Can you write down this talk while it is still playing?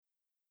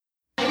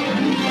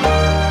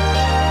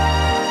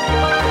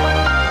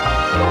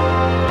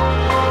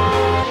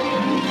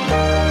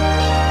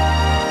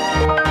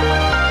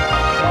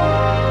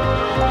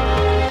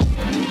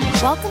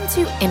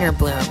to Inner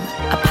Bloom,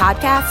 a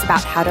podcast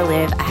about how to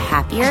live a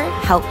happier,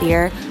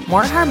 healthier,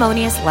 more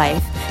harmonious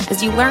life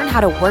as you learn how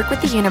to work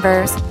with the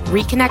universe,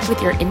 reconnect with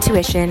your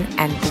intuition,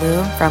 and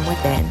bloom from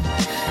within.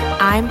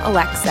 I'm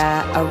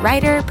Alexa, a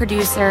writer,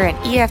 producer, and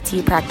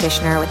EFT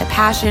practitioner with a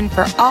passion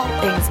for all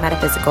things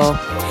metaphysical.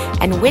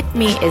 And with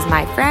me is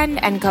my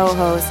friend and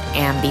co-host,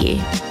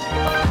 Ambi.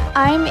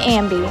 I'm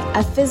Ambi,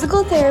 a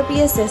physical therapy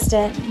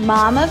assistant,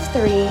 mom of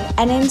 3,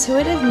 an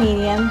intuitive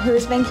medium who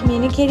has been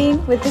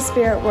communicating with the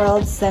spirit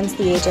world since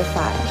the age of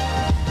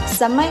 5.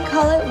 Some might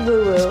call it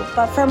woo-woo,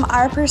 but from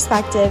our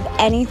perspective,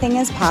 anything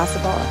is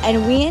possible,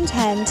 and we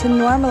intend to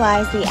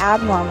normalize the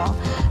abnormal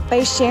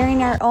by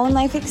sharing our own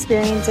life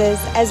experiences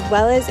as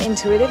well as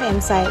intuitive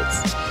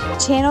insights,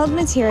 channeled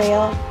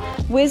material,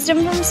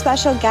 wisdom from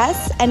special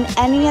guests, and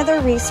any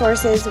other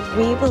resources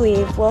we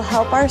believe will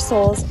help our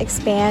souls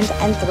expand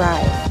and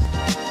thrive.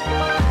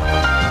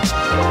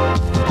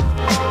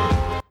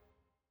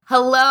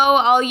 Hello,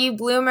 all you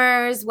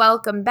bloomers.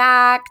 Welcome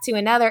back to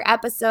another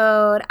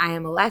episode. I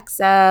am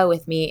Alexa.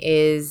 With me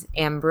is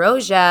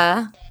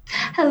Ambrosia.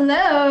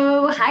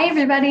 Hello. Hi,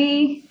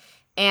 everybody.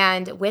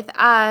 And with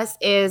us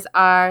is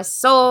our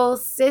soul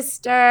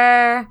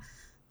sister,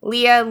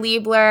 Leah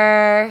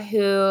Liebler,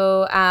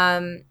 who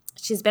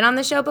she's been on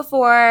the show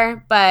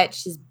before, but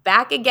she's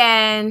back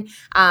again.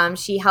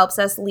 She helps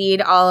us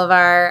lead all of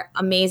our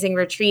amazing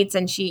retreats,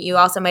 and you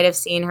also might have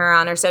seen her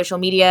on her social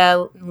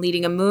media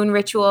leading a moon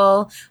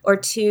ritual or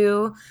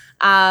two.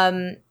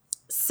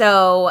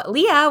 So,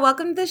 Leah,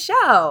 welcome to the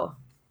show.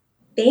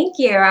 Thank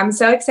you. I'm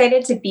so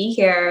excited to be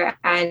here.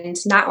 And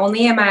not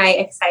only am I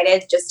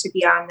excited just to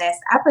be on this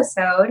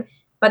episode,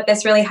 but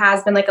this really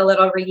has been like a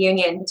little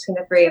reunion between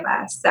the three of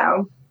us.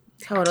 So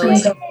totally. I'm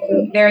so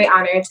very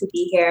honored to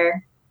be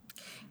here.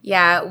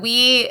 Yeah,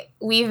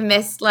 we've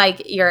missed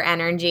like your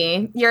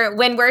energy.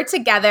 When we're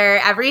together,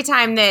 every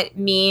time that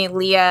me,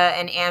 Leah,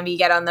 and Ambi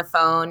get on the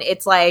phone,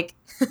 it's like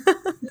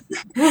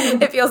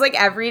it feels like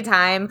every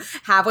time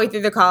halfway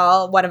through the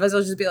call, one of us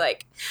will just be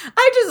like,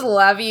 I just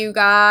love you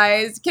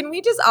guys. Can we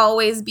just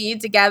always be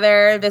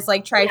together? This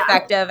like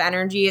trifecta of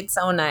energy. It's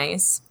so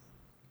nice.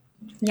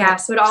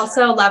 Yes, would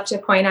also love to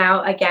point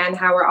out again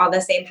how we're all the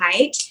same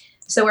height.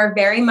 So we're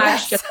very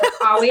much just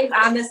always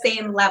on the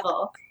same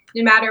level.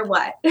 No matter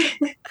what.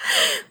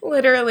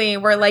 Literally,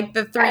 we're like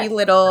the three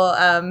little,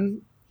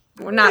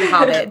 we're not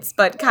hobbits,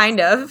 but kind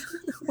of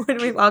when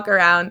we walk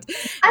around.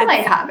 I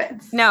like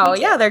hobbits. No,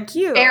 yeah, they're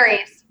cute.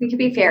 Fairies. We could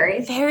be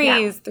fairies.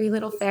 Fairies, yeah. 3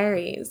 little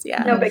fairies.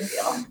 Yeah. No big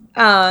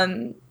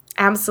deal.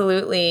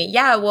 Absolutely.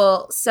 Yeah.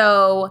 Well,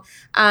 so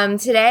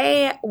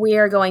today we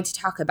are going to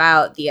talk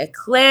about the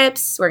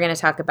eclipse. We're going to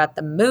talk about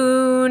the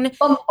moon.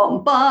 Bum,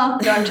 bum, bum.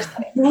 No, I'm just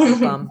kidding.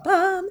 Bum,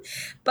 bum.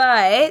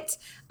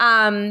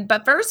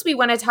 But first we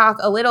want to talk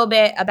a little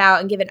bit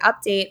about and give an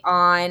update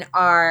on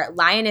our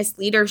Lioness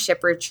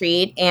Leadership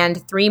Retreat and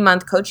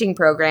 3-month coaching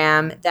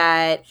program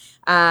that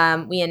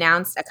we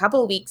announced a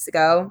couple of weeks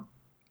ago.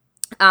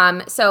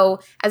 So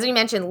as we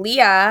mentioned,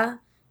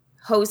 Leah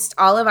host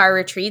all of our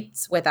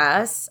retreats with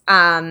us.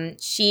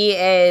 She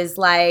is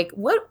like,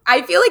 what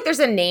I feel like there's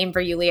a name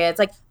for you, Leah. It's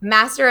like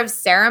Master of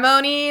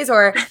Ceremonies,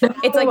 or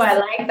it's like I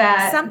like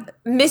that. Some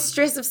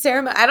Mistress of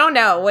Ceremony. I don't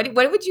know. What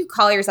would you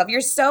call yourself?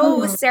 You're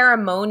so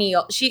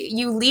ceremonial.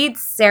 You lead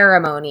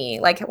ceremony.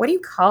 Like, what do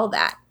you call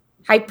that?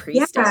 High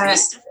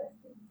Priestess? Yeah.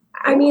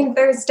 I mean,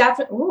 there's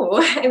definitely,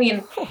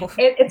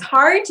 it's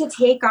hard to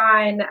take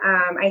on,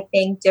 I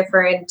think,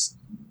 different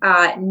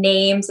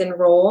names and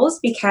roles,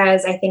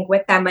 because I think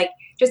with them, like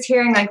just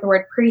hearing like the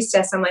word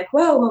priestess, I'm like,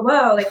 whoa,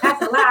 like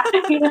that's a lot.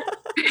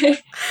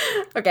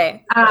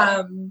 Okay.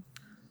 I'm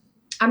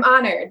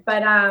honored,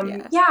 but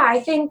I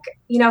think,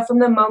 from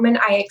the moment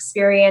I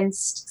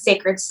experienced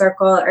Sacred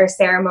Circle or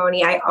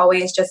ceremony, I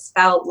always just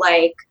felt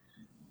like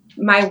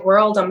my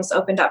world almost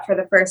opened up for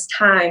the first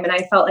time. And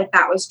I felt like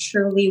that was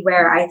truly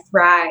where I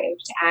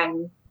thrived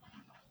and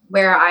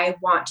where I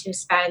want to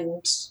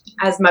spend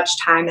as much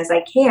time as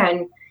I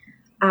can.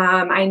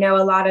 I know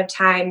a lot of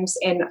times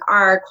in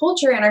our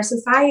culture and our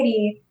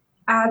society,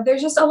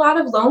 there's just a lot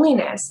of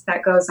loneliness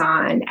that goes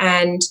on.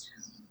 And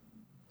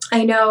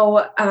I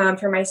know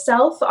for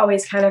myself,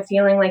 always kind of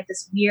feeling like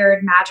this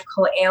weird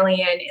magical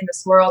alien in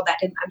this world that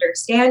didn't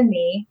understand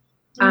me,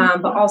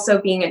 but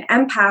also being an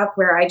empath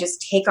where I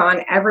just take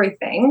on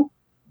everything,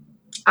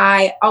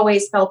 I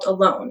always felt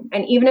alone.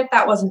 And even if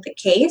that wasn't the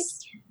case,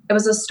 it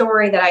was a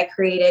story that I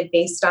created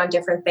based on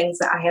different things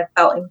that I have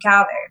felt and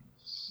gathered.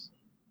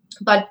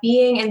 But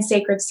being in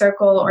Sacred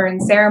Circle or in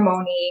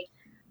ceremony,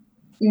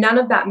 none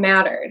of that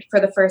mattered for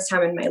the first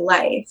time in my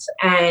life.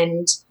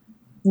 And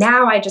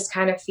now I just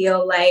kind of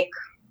feel like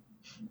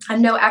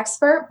I'm no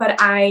expert, but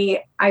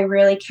I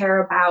really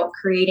care about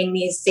creating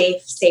these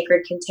safe,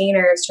 sacred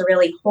containers to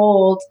really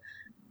hold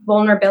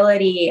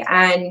vulnerability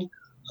and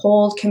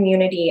hold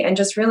community and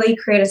just really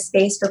create a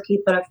space for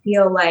people to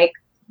feel like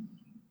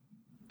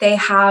they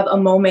have a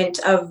moment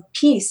of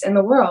peace in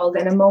the world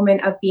and a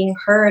moment of being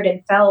heard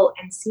and felt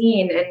and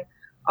seen, and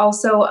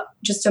also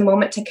just a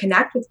moment to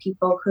connect with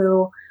people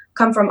who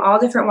come from all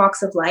different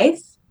walks of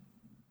life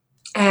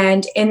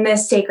And in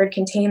this sacred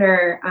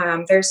container,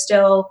 there's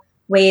still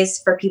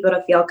ways for people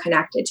to feel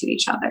connected to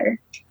each other.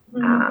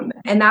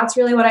 And that's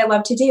really what I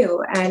love to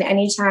do. And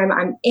anytime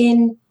I'm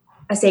in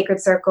a sacred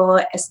circle,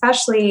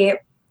 especially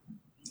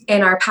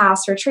in our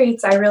past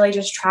retreats, I really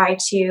just try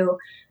to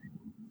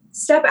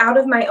step out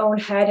of my own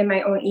head and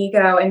my own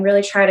ego and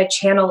really try to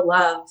channel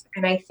love.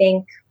 And I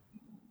think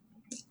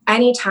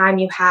anytime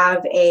you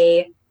have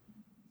a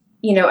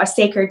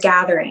sacred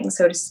gathering,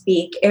 so to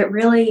speak, it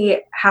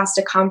really has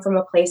to come from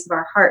a place of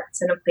our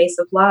hearts and a place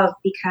of love,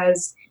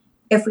 because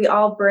if we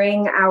all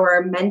bring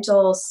our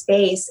mental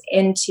space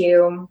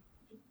into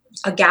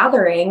a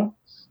gathering,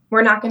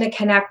 we're not going to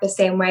connect the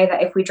same way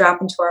that if we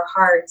drop into our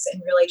hearts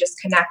and really just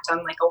connect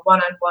on like a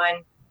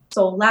one-on-one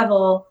soul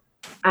level.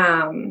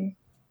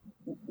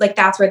 Like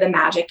that's where the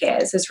magic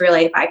is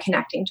really by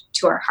connecting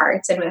to our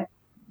hearts and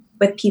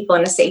with people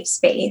in a safe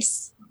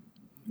space.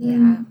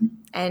 Yeah.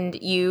 And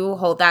you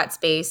hold that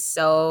space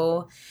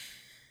so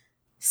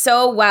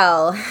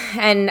well.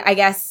 And I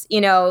guess,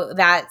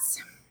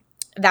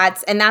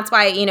 that's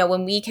why,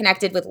 when we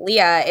connected with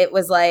Leah, it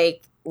was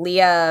like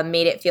Leah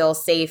made it feel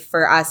safe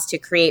for us to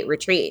create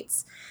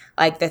retreats.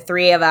 Like the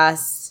three of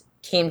us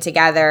came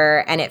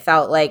together and it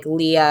felt like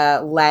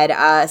Leah led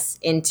us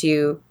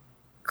into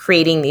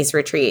creating these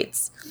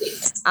retreats.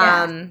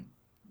 Yeah.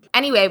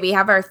 Anyway, we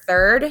have our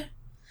third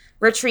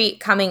retreat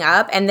coming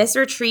up. And this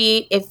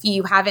retreat, if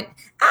you haven't,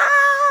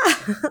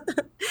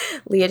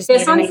 Leah just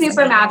this one's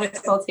super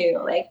magical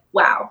too. Like,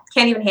 wow,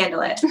 can't even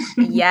handle it.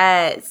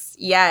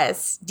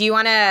 Yes. Do you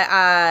want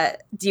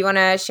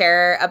to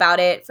share about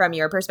it from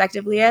your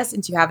perspective, Leah,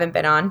 since you haven't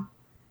been on?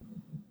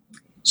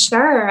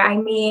 Sure. I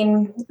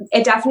mean,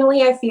 it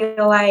definitely, I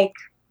feel like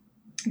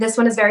this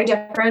one is very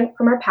different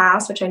from our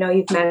past, which I know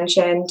you've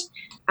mentioned.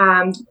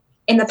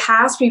 In the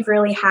past, we've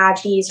really had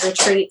these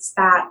retreats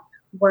that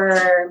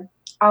were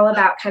all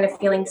about kind of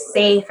feeling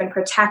safe and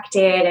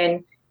protected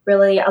and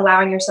really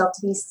allowing yourself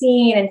to be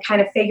seen and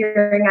kind of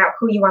figuring out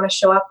who you want to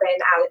show up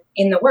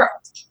in the world.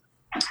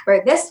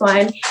 Where this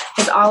one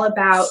is all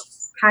about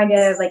kind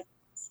of like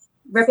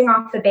ripping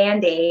off the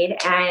Band-Aid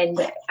and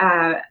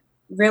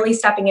really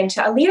stepping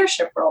into a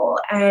leadership role.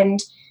 And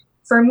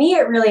for me,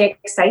 it really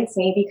excites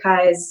me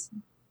because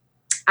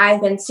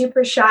I've been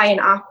super shy and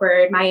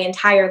awkward my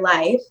entire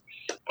life.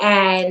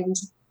 And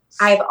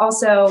I've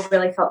also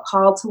really felt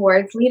called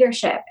towards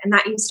leadership. And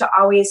that used to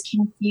always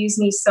confuse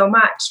me so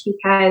much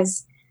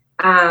because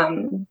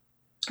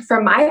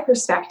from my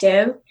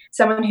perspective,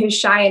 someone who's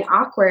shy and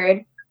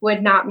awkward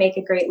would not make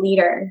a great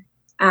leader.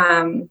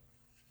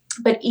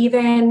 But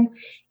even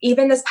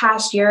this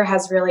past year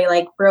has really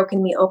like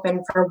broken me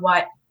open for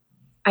what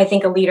I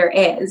think a leader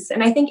is.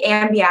 And I think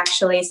Ambi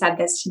actually said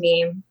this to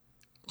me,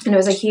 and it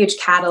was a huge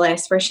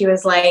catalyst where she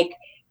was like,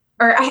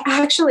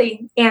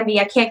 Ambi,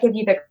 I can't give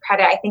you the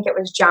credit. I think it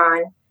was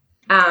John.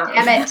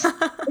 Damn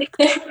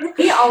it.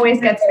 He always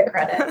gets the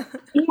credit.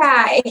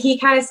 Yeah. He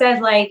kind of said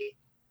like,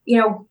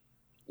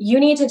 you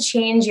need to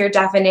change your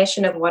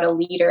definition of what a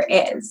leader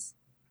is.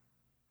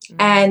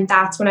 And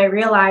that's when I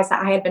realized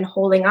that I had been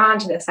holding on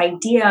to this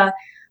idea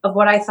of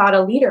what I thought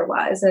a leader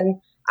was. And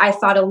I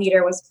thought a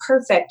leader was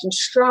perfect and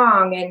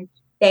strong and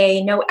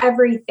they know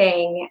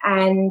everything.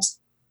 And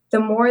the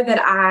more that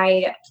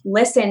I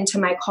listened to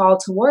my call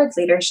towards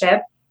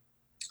leadership,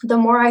 the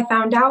more I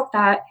found out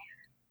that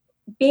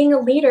being a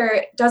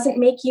leader doesn't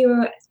make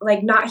you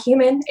like not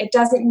human. It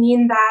doesn't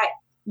mean that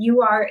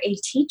you are a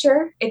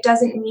teacher. It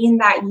doesn't mean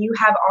that you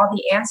have all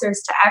the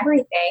answers to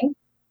everything.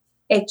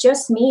 It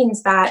just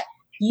means that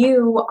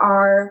you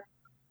are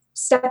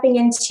stepping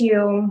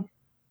into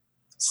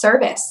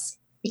service,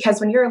 because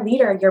when you're a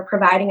leader, you're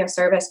providing a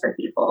service for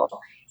people.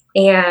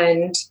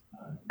 And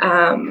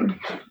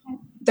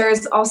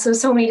there's also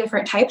so many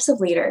different types of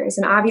leaders.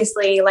 And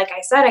obviously, like I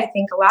said, I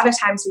think a lot of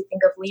times we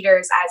think of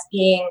leaders as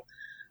being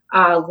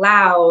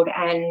loud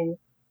and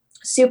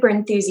super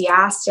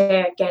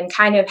enthusiastic and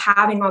kind of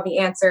having all the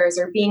answers,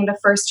 or being the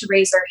first to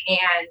raise their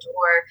hand,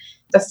 or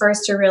the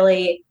first to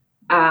really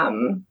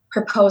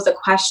propose a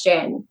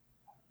question.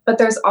 But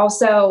there's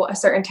also a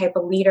certain type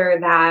of leader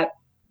that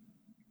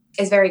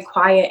is very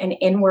quiet and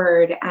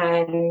inward,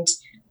 and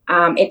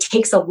it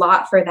takes a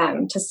lot for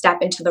them to step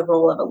into the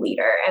role of a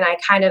leader. And I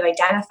kind of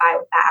identify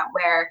with that,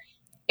 where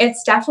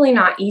it's definitely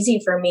not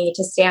easy for me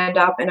to stand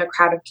up in a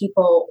crowd of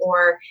people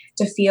or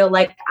to feel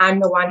like I'm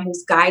the one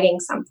who's guiding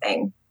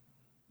something.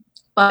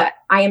 But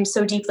I am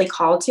so deeply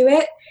called to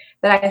it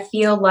that I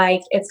feel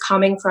like it's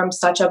coming from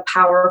such a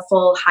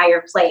powerful,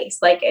 higher place.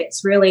 Like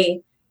it's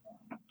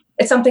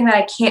something that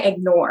I can't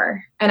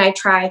ignore. And I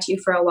try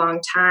to for a long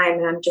time,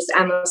 and I'm just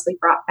endlessly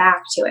brought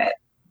back to it.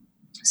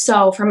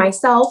 So for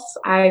myself,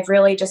 I've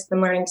really just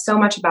been learning so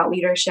much about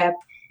leadership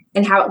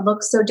and how it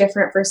looks so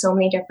different for so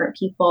many different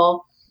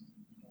people.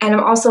 And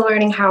I'm also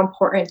learning how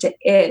important it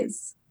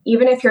is.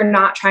 Even if you're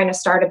not trying to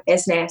start a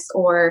business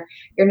or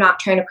you're not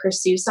trying to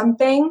pursue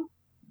something,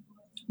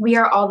 we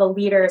are all the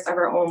leaders of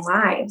our own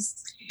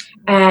lives.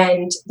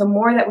 And the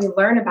more that we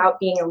learn about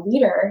being a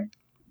leader,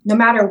 no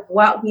matter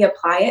what we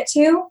apply it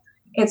to,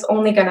 it's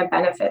only going to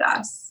benefit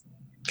us.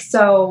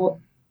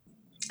 So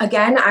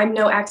Again, I'm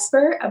no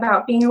expert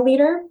about being a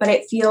leader, but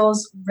it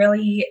feels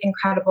really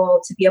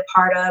incredible to be a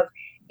part of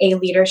a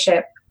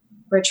leadership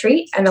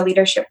retreat and a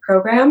leadership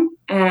program,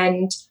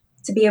 and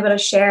to be able to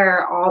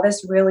share all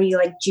this really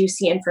like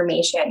juicy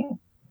information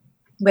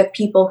with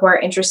people who are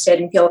interested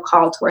and feel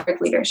called toward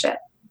leadership.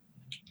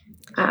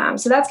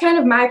 So that's kind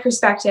of my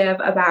perspective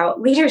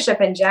about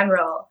leadership in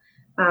general.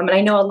 And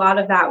I know a lot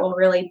of that will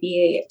really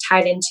be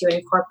tied into and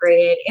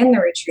incorporated in the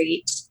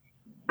retreat.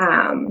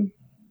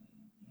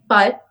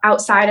 But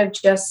outside of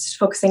just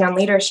focusing on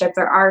leadership,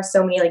 there are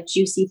so many like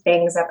juicy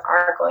things that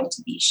are going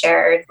to be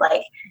shared,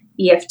 like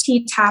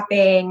EFT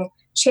tapping,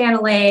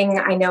 channeling.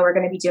 I know we're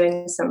going to be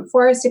doing some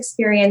forest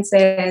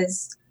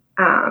experiences.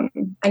 I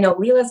know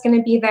Leela's going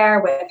to be there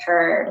with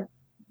her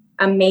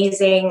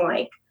amazing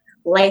like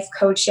life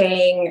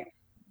coaching,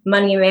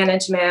 money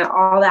management,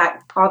 all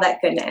that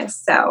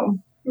goodness. So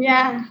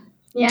yeah.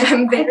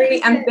 I'm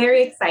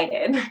very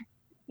excited.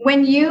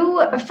 When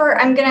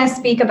I'm going to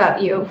speak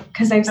about you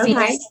because I've seen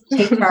you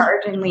take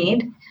charge and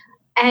lead.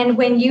 And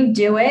when you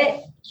do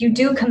it, you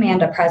do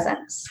command a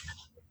presence.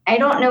 I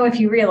don't know if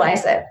you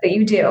realize it, but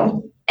you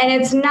do. And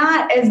it's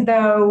not as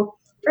though,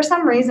 for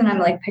some reason, I'm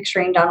like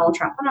picturing Donald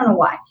Trump. I don't know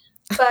why,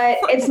 but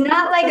it's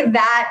not like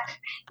that.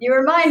 You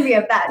remind me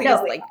of that.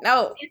 No,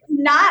 it's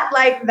not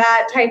like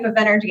that type of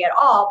energy at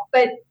all.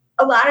 But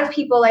a lot of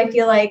people, I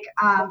feel like,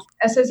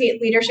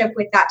 associate leadership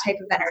with that type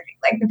of energy,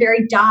 like the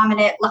very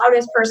dominant,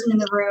 loudest person in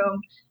the room.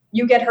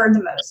 You get heard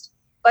the most.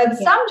 But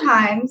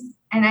sometimes,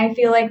 and I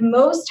feel like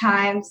most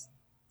times,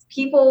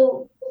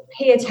 people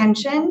pay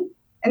attention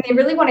and they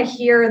really want to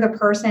hear the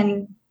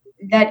person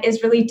that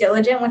is really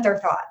diligent with their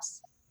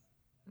thoughts,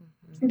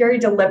 very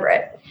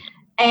deliberate.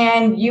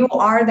 And you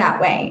are that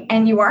way,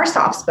 and you are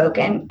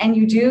soft-spoken, and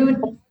you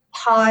do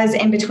pause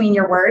in between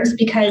your words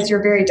because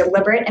you're very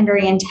deliberate and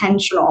very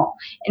intentional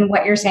in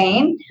what you're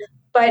saying.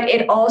 But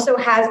it also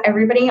has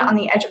everybody on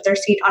the edge of their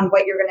seat on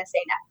what you're going to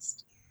say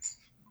next.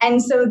 And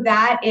so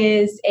that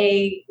is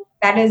a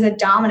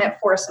dominant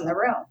force in the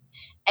room.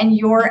 And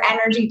your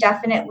energy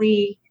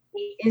definitely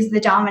is the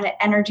dominant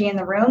energy in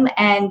the room.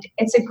 And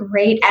it's a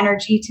great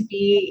energy to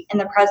be in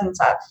the presence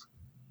of.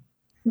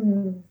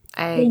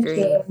 I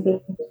agree.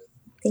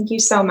 Thank you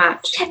so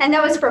much. And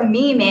that was from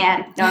me,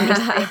 man. No, I'm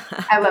just kidding.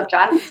 I love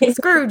John.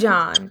 Screw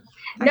John.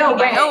 No,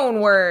 my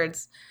own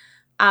words.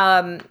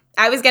 I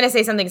was going to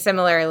say something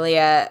similar,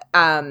 Leah.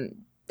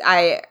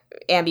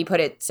 Ambi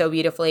put it so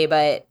beautifully,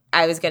 but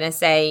I was going to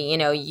say,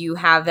 you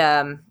have,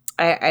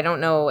 I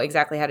don't know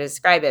exactly how to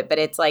describe it, but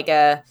it's like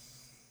the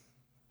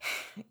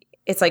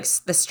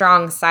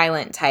strong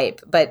silent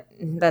type, but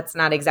that's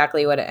not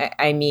exactly what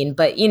I mean.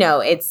 But,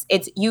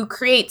 it's you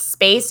create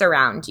space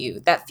around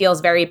you that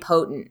feels very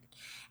potent.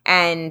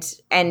 And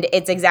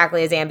it's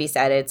exactly as Ambi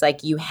said, it's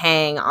like you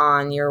hang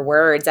on your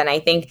words. And I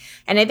think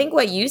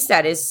what you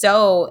said is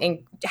so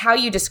in how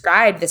you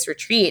described this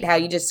retreat, how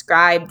you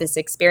described this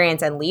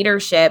experience and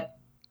leadership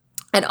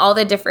and all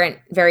the different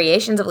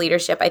variations of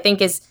leadership, I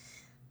think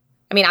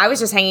I was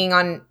just hanging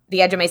on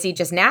the edge of my seat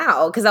just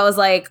now because I was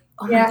like,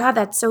 oh my God,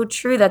 that's so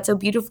true. That's so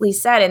beautifully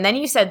said. And then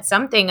you said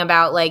something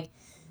about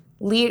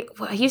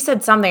you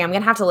said something, I'm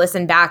going to have to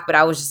listen back, but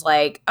I was just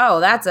like,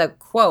 oh, that's a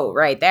quote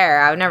right there.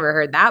 I've never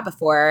heard that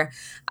before.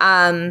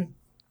 I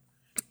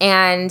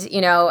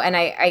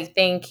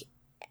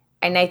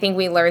think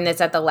we learned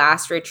this at the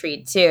last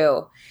retreat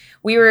too.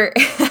 We were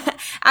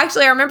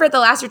actually, I remember at the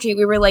last retreat,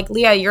 we were like,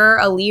 Leah, you're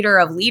a leader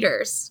of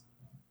leaders.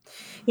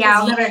 Yeah,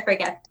 I'll never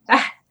forget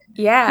that.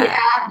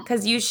 Yeah,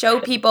 because you show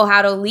people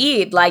how to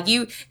lead,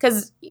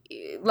 because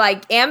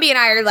Ambi and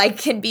I are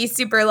can be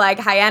super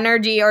high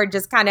energy or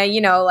just kind of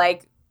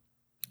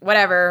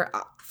whatever,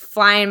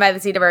 flying by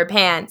the seat of our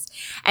pants.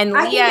 And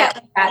I Leah,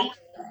 can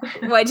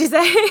get what'd you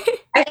say?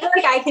 I feel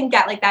like I can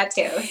get like that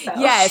too. So.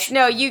 Yes,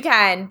 no, you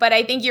can, but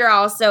I think you're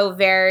also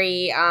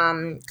very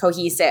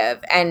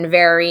cohesive and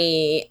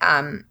very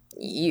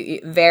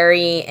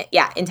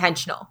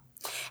intentional.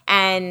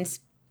 And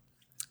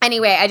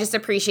anyway, I just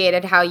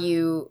appreciated how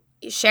you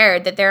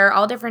shared that there are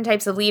all different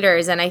types of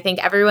leaders. And I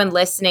think everyone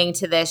listening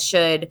to this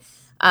should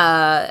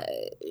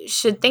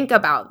think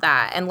about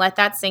that and let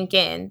that sink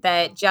in,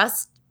 that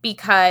just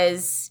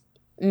because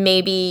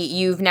maybe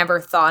you've never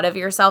thought of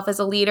yourself as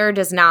a leader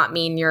does not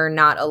mean you're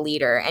not a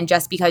leader. And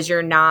just because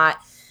you're not,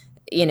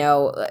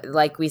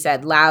 like we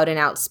said, loud and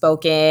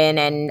outspoken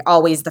and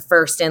always the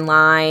first in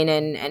line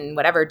and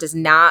whatever does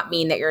not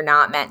mean that you're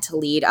not meant to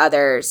lead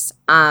others.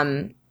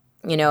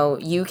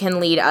 You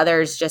can lead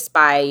others just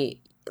by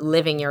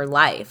living your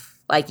life.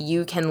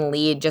 You can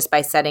lead just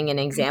by setting an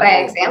example. By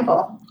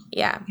example.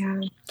 Yeah.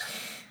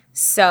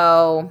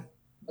 So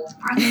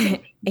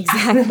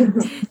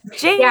exactly.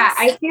 James. Yeah,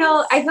 I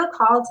feel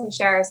called to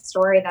share a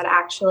story that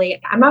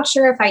actually, I'm not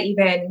sure if I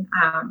even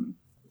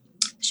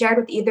shared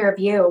with either of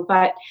you,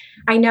 but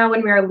I know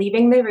when we were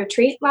leaving the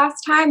retreat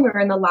last time, we were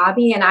in the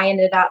lobby and I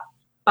ended up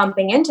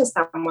bumping into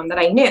someone that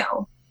I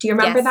knew. Do you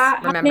remember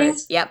that? Remember.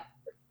 Yep.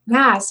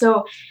 Yeah.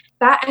 So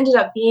that ended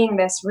up being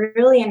this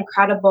really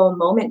incredible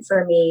moment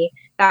for me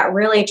that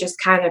really just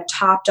kind of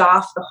topped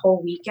off the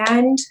whole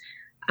weekend.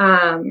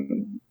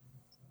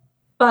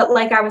 But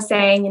like I was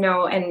saying,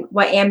 and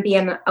what Ambi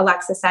and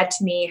Alexa said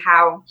to me,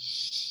 how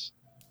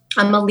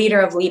I'm a leader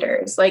of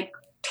leaders, like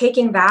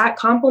taking that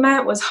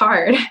compliment was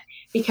hard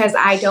because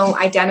I don't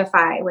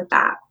identify with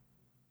that.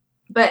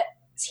 But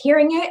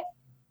hearing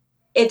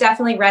it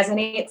definitely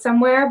resonates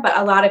somewhere, but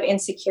a lot of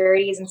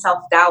insecurities and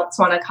self-doubts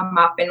want to come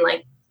up and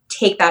like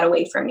take that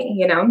away from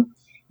me,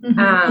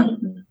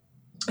 Mm-hmm.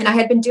 And I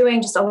had been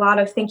doing just a lot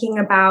of thinking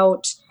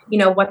about,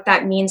 what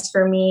that means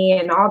for me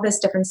and all this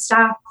different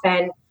stuff.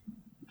 And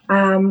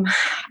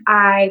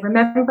I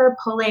remember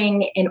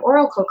pulling an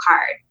oracle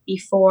card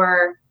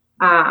before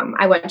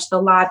I went to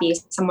the lobby.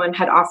 Someone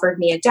had offered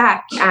me a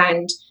deck,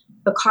 and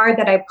the card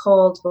that I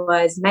pulled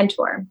was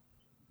mentor.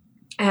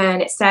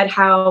 And it said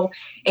how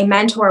a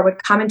mentor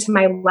would come into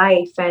my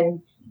life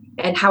and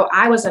how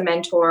I was a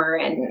mentor.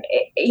 And,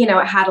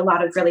 it had a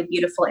lot of really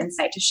beautiful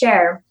insight to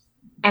share.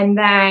 And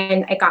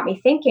then it got me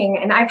thinking,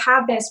 and I've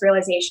had this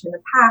realization in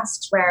the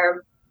past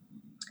where,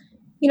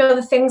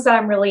 the things that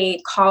I'm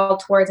really called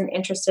towards and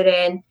interested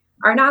in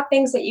are not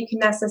things that you can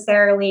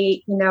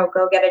necessarily,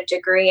 go get a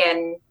degree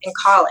in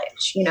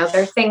college.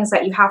 They're things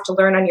that you have to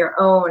learn on your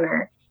own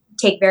or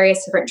take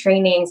various different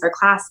trainings or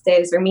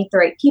classes or meet the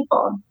right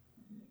people.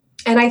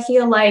 And I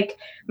feel like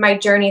my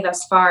journey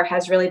thus far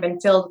has really been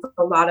filled with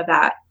a lot of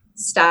that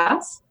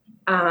stuff.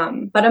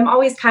 But I'm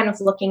always kind of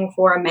looking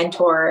for a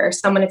mentor or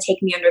someone to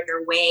take me under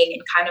their wing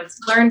and kind of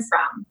learn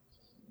from.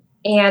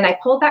 And I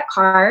pulled that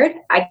card.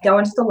 I go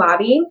into the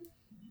lobby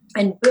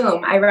and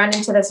boom, I run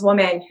into this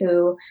woman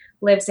who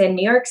lives in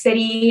New York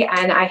City,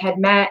 and I had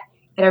met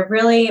at a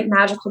really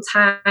magical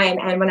time.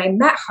 And when I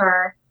met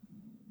her,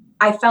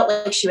 I felt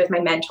like she was my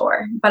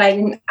mentor, but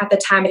at the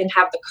time, I didn't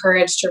have the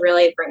courage to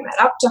really bring that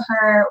up to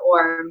her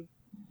or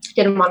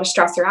didn't want to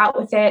stress her out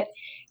with it.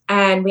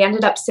 And we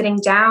ended up sitting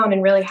down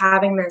and really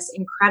having this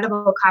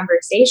incredible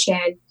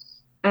conversation.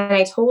 And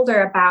I told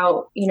her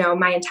about,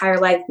 my entire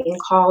life being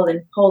called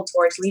and pulled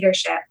towards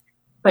leadership,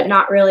 but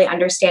not really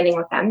understanding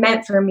what that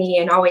meant for me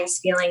and always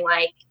feeling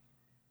like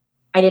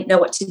I didn't know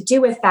what to do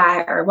with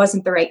that, or it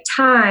wasn't the right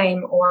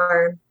time,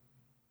 or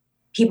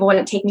people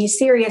wouldn't take me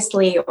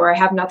seriously, or I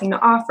have nothing to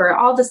offer,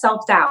 all the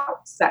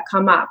self-doubts that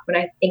come up when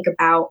I think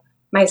about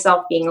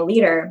myself being a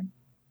leader.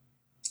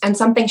 And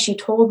something she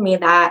told me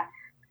that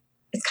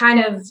it's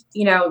kind of,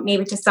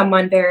 maybe to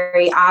someone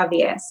very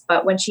obvious,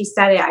 but when she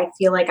said it, I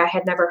feel like I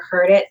had never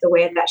heard it the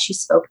way that she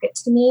spoke it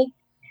to me.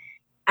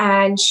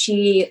 And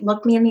she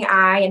looked me in the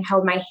eye and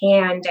held my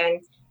hand, and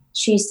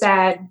she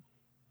said,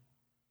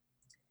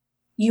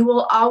 "You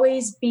will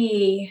always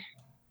be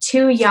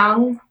too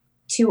young,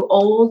 too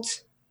old,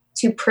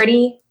 too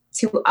pretty,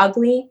 too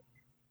ugly,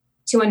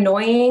 too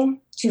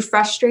annoying, too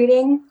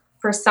frustrating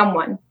for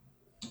someone.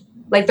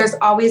 Like there's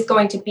always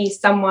going to be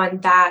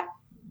someone that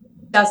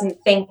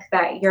doesn't think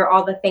that you're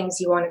all the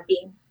things you want to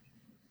be.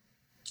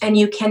 And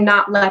you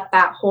cannot let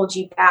that hold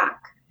you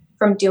back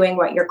from doing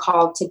what you're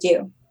called to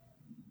do."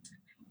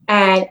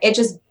 And it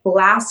just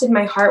blasted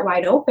my heart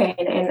wide open.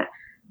 And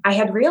I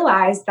had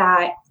realized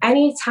that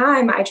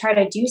anytime I try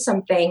to do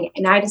something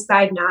and I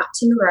decide not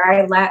to, or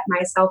I let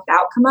my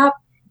self-doubt come up,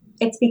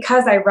 it's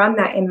because I run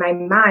that in my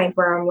mind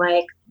where I'm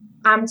like,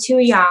 I'm too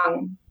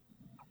young.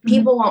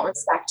 People won't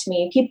respect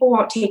me. People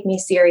won't take me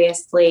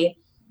seriously.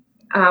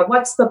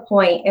 What's the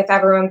point if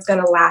everyone's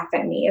going to laugh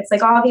at me? It's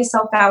like all these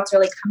self-doubts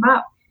really come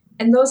up,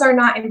 and those are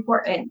not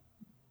important.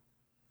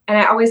 And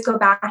I always go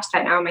back to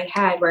that now in my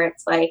head where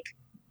it's like,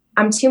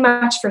 I'm too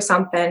much for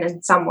something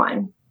and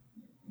someone,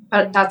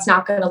 but that's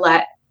not going to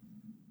let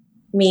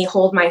me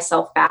hold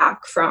myself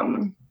back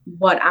from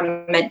what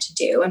I'm meant to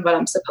do and what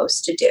I'm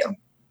supposed to do.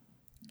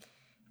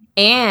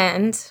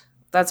 And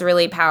that's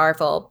really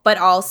powerful. But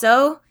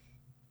also,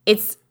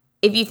 if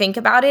you think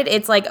about it,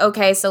 it's like,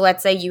 okay, so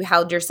let's say you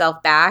held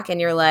yourself back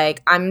and you're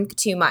like, I'm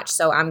too much,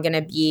 so I'm going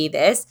to be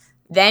this.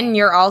 Then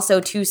you're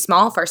also too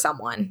small for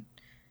someone.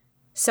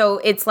 So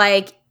it's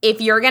like,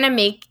 if you're going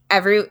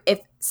to if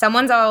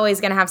someone's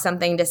always going to have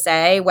something to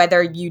say,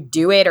 whether you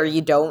do it or you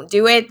don't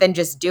do it, then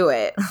just do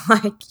it.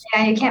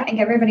 Yeah, you can't make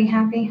everybody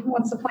happy.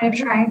 What's the point of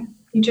trying?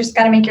 You just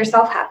got to make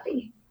yourself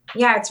happy.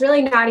 Yeah, it's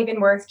really not even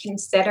worth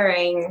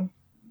considering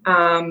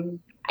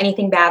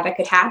anything bad that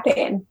could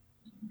happen.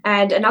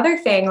 And another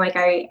thing, like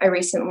I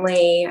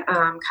recently,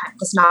 kind of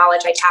this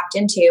knowledge I tapped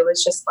into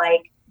was just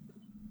like,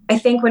 I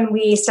think when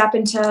we step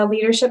into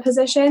leadership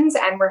positions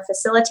and we're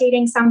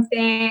facilitating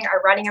something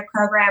or running a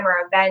program or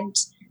event,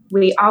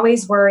 we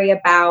always worry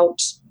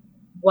about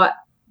what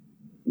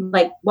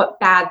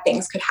bad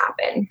things could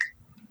happen.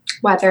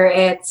 Whether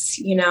it's,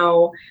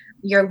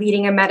 you're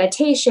leading a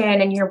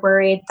meditation and you're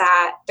worried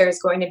that there's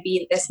going to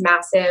be this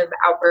massive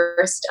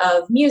outburst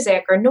of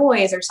music or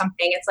noise or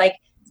something. It's like,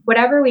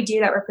 whatever we do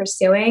that we're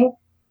pursuing,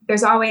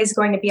 there's always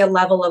going to be a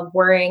level of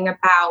worrying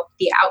about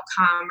the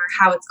outcome or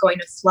how it's going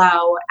to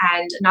flow.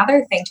 And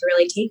another thing to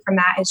really take from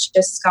that is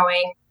just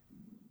going,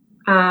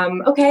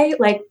 okay,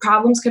 like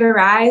problems could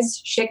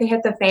arise, shit could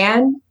hit the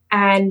fan,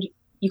 and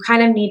you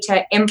kind of need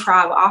to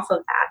improv off of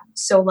that.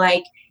 So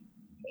like,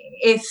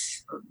 if,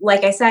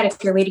 like I said,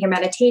 if you're leading a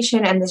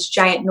meditation and this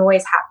giant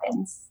noise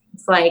happens,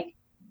 it's like,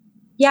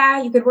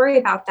 yeah, you could worry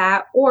about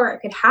that, or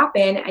it could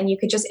happen and you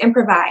could just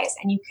improvise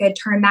and you could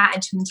turn that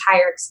into an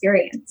entire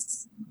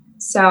experience.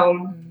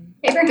 So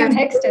Abraham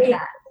Hicks did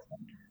that.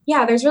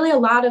 Yeah, there's really a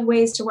lot of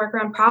ways to work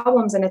around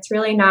problems, and it's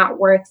really not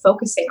worth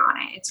focusing on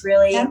it. It's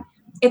really,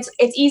 it's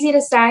easy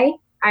to say,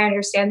 I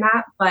understand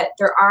that, but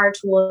there are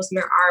tools and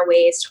there are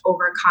ways to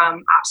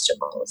overcome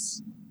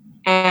obstacles.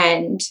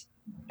 And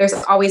there's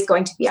always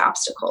going to be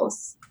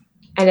obstacles.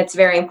 And it's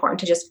very important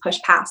to just push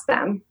past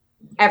them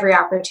every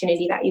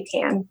opportunity that you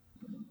can.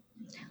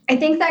 I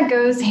think that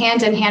goes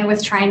hand in hand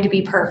with trying to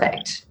be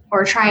perfect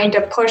or trying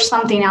to push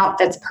something out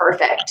that's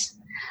perfect.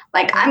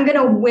 Like, I'm going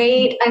to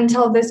wait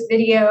until this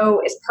video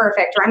is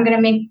perfect, or I'm going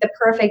to make the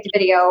perfect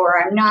video,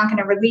 or I'm not going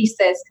to release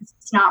this because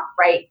it's not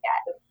right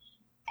yet.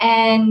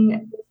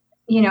 And,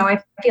 you know,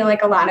 I feel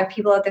like a lot of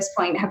people at this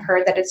point have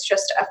heard that it's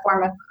just a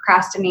form of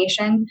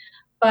procrastination.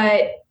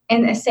 But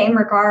in the same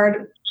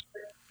regard,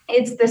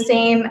 it's the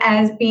same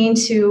as being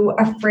too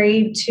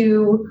afraid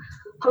to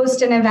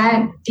host an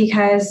event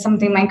because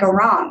something might go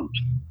wrong.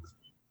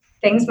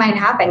 Things might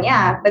happen,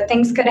 yeah, but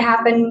things could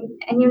happen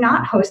and you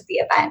not host the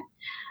event.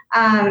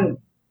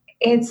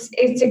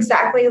 It's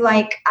exactly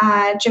like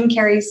Jim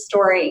Carrey's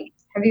story.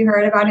 Have you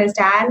heard about his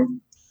dad?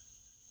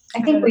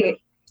 I think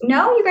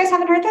no, you guys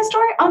haven't heard that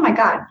story? Oh my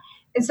God,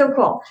 it's so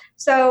cool.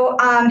 So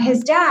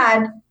his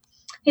dad,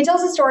 he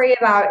tells a story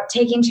about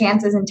taking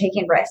chances and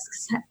taking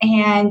risks.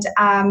 And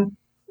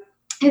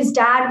his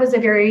dad was a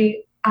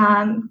very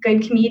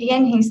good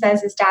comedian. He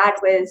says his dad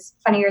was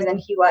funnier than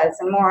he was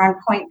and more on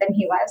point than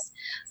he was.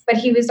 But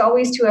he was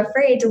always too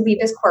afraid to leave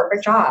his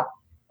corporate job.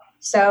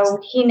 So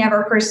he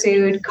never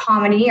pursued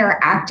comedy or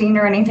acting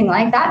or anything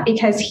like that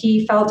because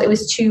he felt it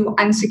was too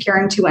unsecure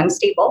and too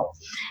unstable.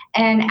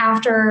 And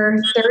after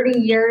 30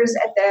 years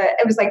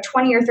it was like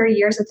 20 or 30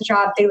 years at the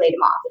job, they laid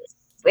him off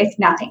with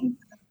nothing.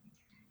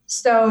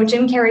 So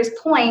Jim Carrey's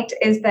point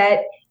is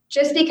that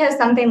just because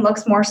something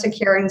looks more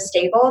secure and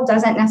stable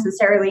doesn't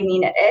necessarily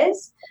mean it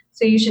is.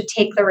 So you should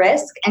take the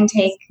risk and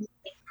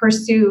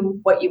pursue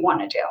what you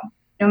want to do,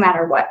 no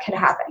matter what could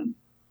happen.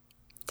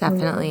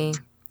 Definitely.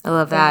 I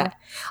love that.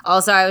 Yeah.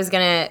 Also, I was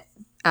going to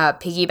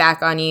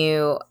piggyback on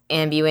you,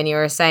 Ambi, when you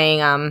were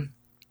saying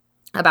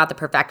about the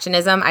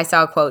perfectionism. I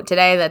saw a quote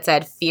today that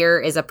said, "Fear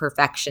is a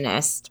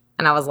perfectionist."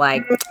 And I was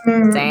like,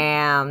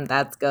 damn,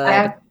 that's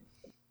good.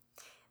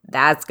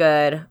 That's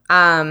good.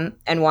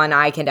 And one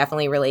I can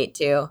definitely relate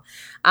to.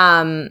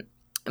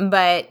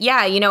 But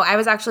yeah, you know, I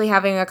was actually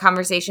having a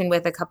conversation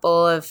with a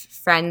couple of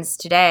friends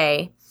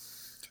today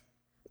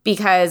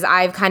because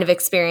I've kind of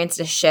experienced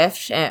a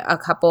shift,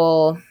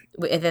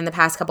 within the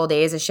past couple of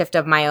days, a shift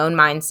of my own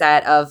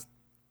mindset of,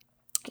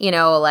 you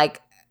know, like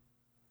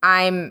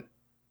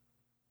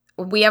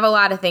we have a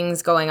lot of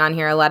things going on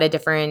here, a lot of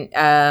different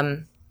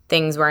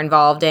things we're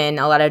involved in,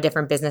 a lot of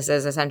different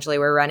businesses essentially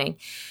we're running.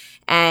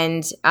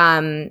 And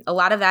a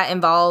lot of that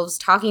involves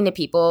talking to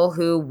people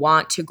who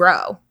want to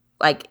grow,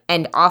 like,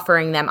 and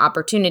offering them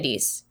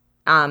opportunities.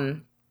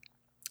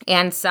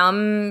 And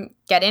some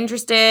get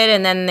interested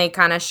and then they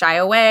kind of shy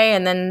away.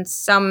 And then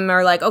some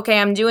are like, okay,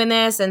 I'm doing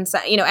this. And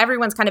so, you know,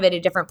 everyone's kind of at a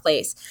different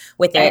place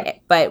with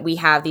it, but we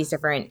have these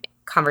different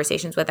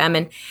conversations with them.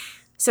 And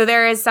so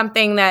there is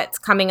something that's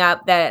coming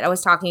up that I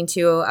was talking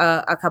to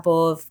a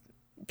couple of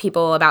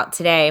people about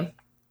today.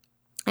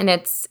 And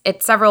it's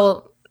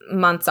several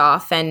months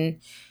off, and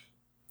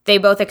they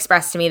both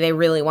expressed to me they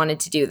really wanted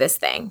to do this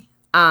thing,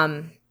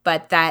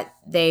 but that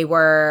they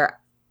were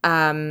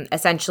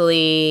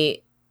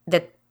essentially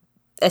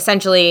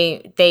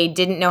they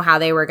didn't know how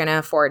they were going to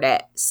afford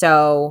it,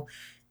 so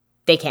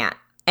they can't.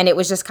 And it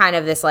was just kind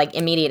of this like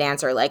immediate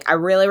answer, like, I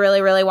really,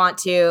 really, really want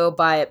to,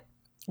 but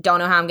don't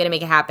know how I'm going to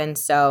make it happen.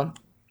 So,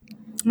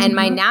 and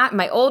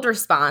my old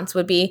response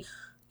would be,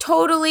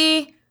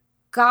 totally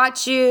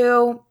got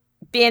you,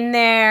 been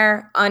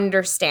there,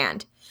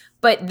 understand.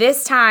 But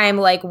this time,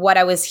 like, what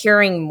I was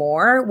hearing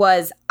more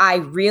was, I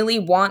really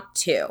want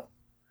to,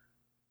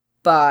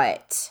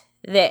 but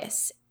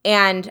this.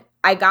 And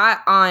I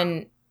got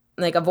on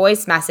like a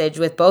voice message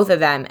with both of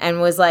them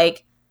and was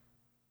like,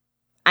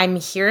 I'm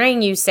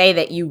hearing you say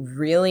that you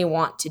really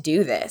want to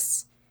do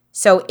this.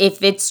 So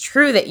if it's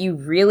true that you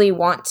really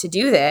want to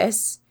do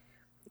this,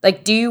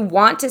 like, do you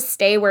want to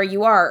stay where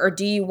you are or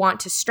do you want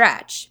to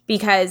stretch?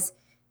 Because,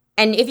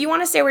 and if you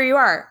want to stay where you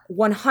are,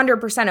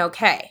 100%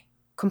 okay,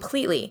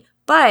 completely.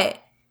 But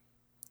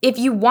if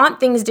you want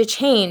things to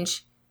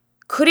change,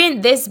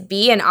 couldn't this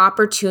be an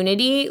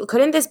opportunity?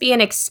 Couldn't this be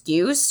an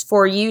excuse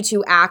for you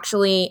to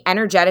actually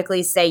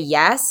energetically say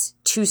yes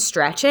to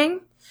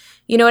stretching?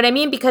 You know what I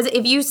mean? Because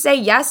if you say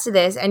yes to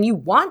this and you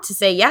want to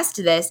say yes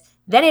to this,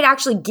 then it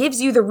actually gives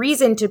you the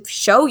reason to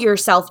show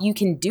yourself you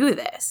can do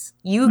this.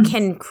 You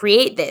can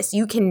create this.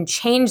 You can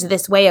change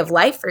this way of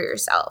life for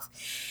yourself.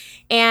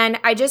 And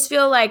I just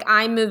feel like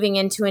I'm moving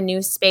into a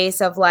new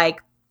space of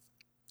like,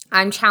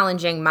 I'm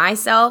challenging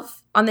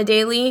myself on the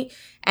daily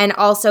and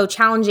also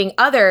challenging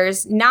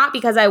others, not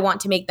because I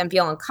want to make them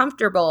feel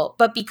uncomfortable,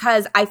 but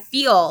because I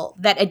feel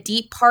that a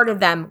deep part of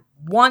them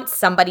wants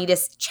somebody to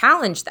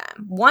challenge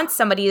them, wants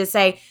somebody to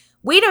say,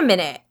 wait a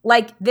minute,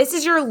 like, this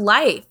is your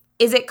life.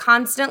 Is it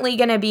constantly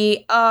going to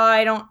be,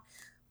 not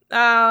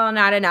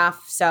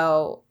enough?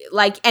 So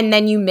like, and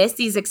then you miss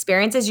these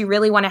experiences you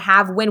really want to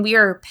have when we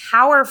are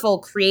powerful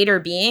creator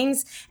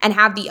beings and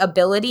have the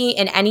ability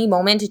in any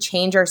moment to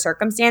change our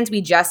circumstance.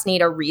 We just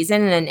need a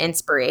reason and an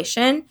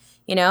inspiration,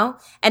 you know?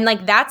 And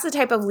like, that's the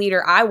type of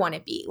leader I want to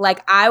be.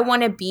 Like, I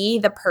want to be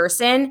the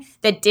person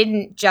that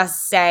didn't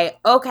just say,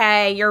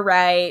 okay, you're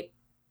right,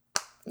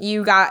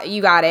 you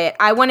got it.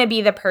 I want to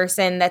be the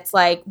person that's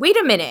like, wait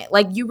a minute,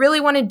 like, you really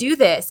want to do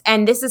this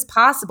and this is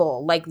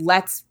possible. Like,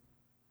 let's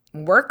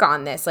work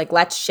on this. Like,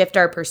 let's shift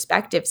our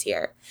perspectives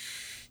here.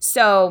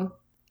 So,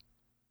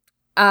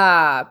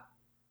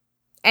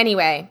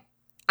 anyway,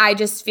 I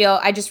just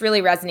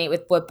really resonate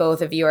with what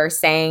both of you are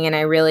saying. And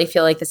I really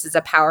feel like this is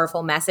a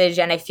powerful message.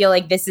 And I feel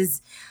like this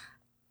is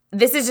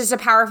just a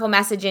powerful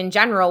message in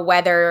general,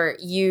 whether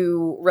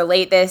you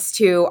relate this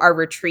to our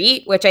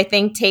retreat, which I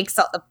think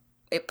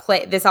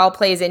this all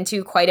plays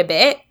into quite a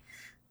bit,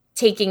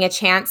 taking a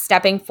chance,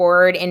 stepping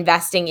forward,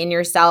 investing in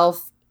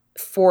yourself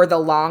for the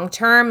long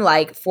term,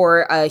 like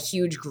for a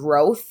huge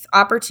growth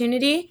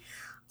opportunity,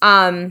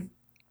 or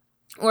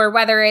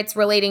whether it's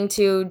relating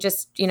to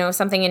just, you know,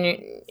 something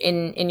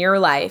in your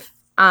life.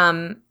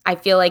 I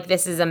feel like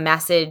this is a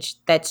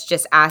message that's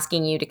just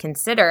asking you to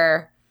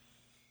consider,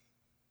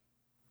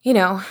 you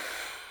know,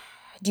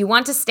 do you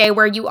want to stay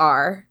where you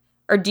are,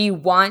 or do you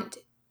want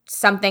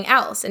something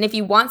else? And if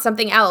you want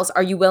something else,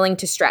 are you willing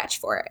to stretch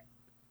for it?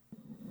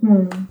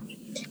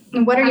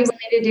 And what are you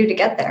willing to do to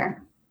get there?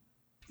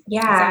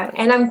 Yeah. Exactly.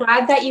 And I'm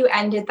glad that you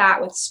ended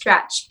that with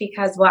stretch,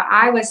 because what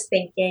I was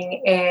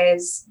thinking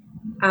is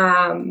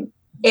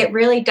it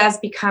really does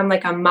become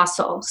like a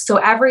muscle. So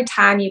every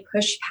time you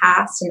push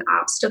past an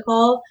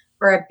obstacle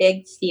or a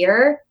big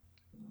fear,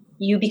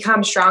 you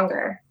become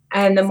stronger.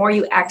 And the more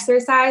you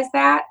exercise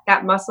that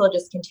muscle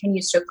just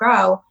continues to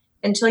grow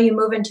until you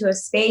move into a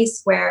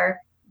space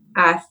where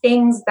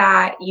things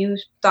that you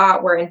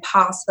thought were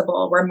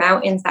impossible, were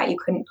mountains that you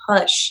couldn't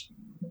push,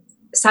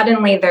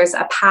 suddenly there's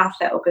a path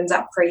that opens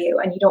up for you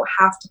and you don't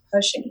have to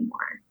push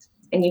anymore.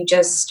 And you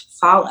just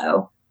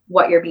follow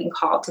what you're being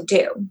called to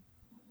do.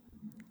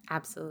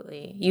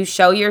 Absolutely. You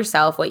show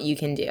yourself what you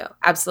can do.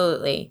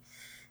 Absolutely.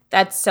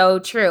 That's so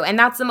true. And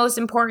that's the most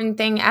important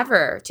thing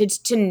ever,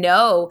 to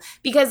know,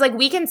 because like,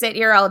 we can sit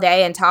here all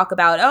day and talk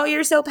about, oh,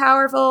 you're so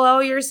powerful, oh,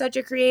 you're such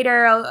a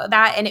creator, oh,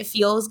 that, and it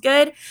feels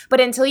good. But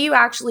until you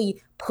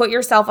actually put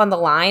yourself on the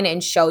line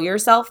and show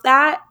yourself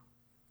that,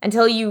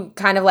 until you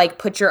kind of like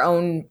put your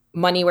own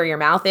money where your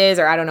mouth is,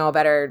 or I don't know a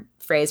better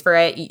phrase for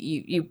it,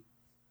 you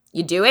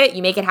do it,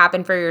 you make it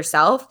happen for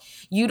yourself,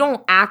 you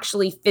don't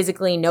actually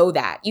physically know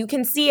that. You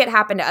can see it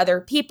happen to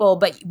other people,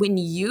 but when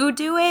you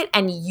do it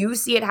and you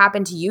see it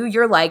happen to you,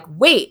 you're like,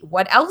 wait,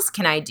 what else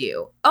can I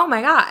do? Oh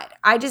my God,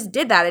 I just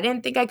did that. I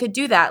didn't think I could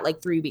do that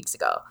like 3 weeks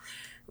ago,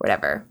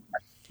 whatever.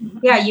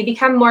 Yeah, you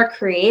become more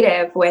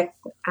creative with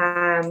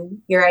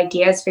your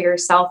ideas for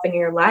yourself and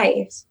your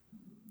life.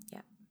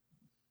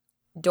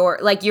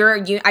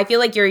 I feel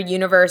like your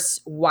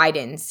universe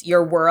widens,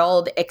 your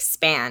world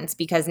expands,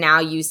 because now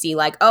you see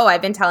like, oh,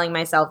 I've been telling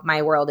myself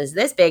my world is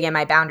this big and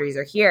my boundaries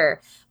are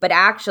here, but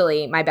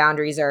actually my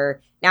boundaries are,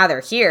 now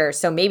they're here,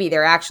 so maybe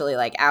they're actually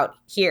like out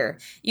here.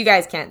 You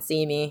guys can't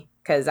see me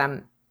because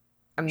I'm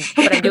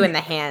doing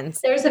the hands.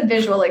 There's a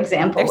visual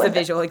example.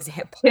 Something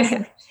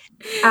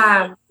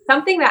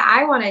that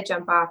I want to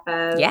jump off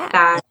of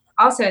that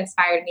also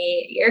inspired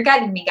me. You're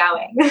getting me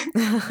going.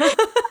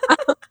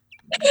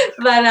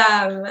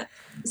 But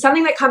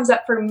something that comes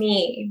up for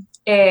me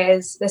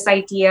is this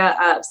idea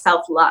of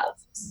self-love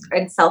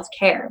and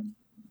self-care.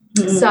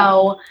 Mm-hmm.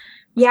 So,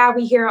 yeah,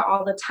 we hear it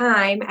all the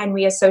time and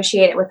we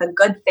associate it with a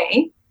good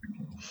thing.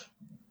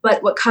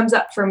 But what comes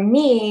up for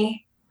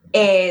me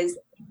is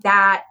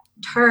that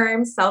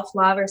term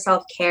self-love or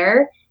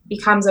self-care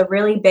becomes a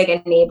really big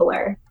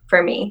enabler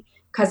for me.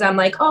 Because I'm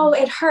like, oh,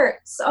 it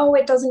hurts. Oh,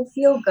 it doesn't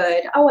feel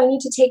good. Oh, I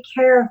need to take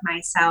care of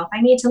myself. I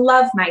need to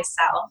love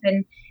myself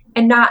and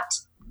not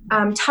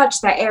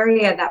touch that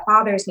area that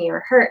bothers me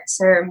or hurts,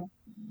 or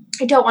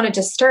I don't want to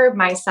disturb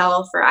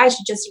myself, or I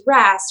should just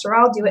rest, or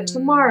I'll do it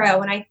tomorrow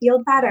when I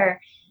feel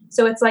better.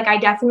 So it's like I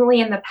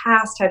definitely in the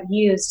past have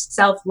used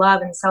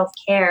self-love and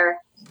self-care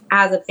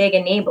as a big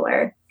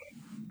enabler.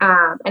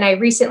 And I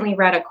recently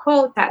read a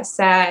quote that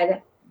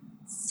said,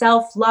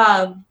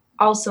 self-love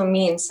also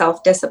means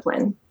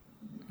self-discipline.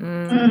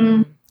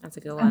 That's a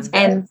good one.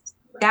 And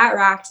that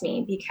rocked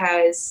me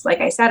because, like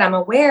I said, I'm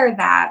aware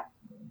that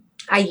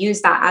I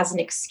use that as an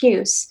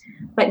excuse,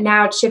 but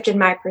now it shifted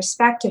my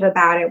perspective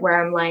about it,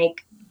 where I'm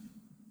like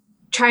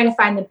trying to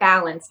find the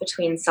balance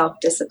between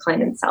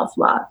self-discipline and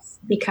self-love,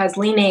 because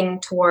leaning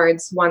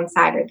towards one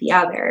side or the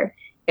other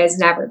is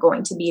never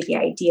going to be the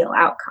ideal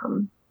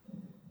outcome.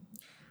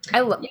 I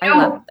love it.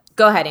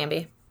 Go ahead,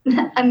 Ambi.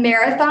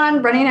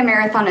 Running a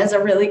marathon is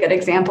a really good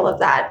example of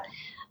that.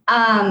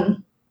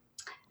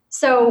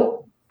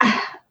 So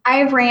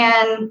I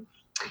ran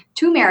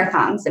 2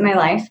 marathons in my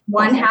life,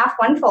 one half,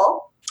 one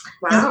full.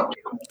 Wow.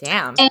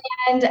 Damn.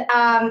 And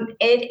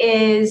it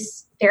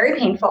is very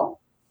painful.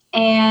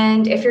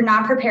 And if you're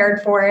not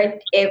prepared for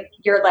it,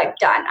 you're like,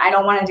 done. I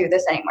don't want to do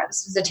this anymore.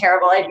 This is a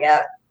terrible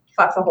idea.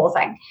 Fuck the whole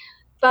thing.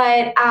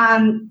 But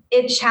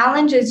it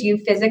challenges you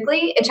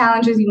physically. It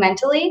challenges you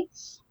mentally.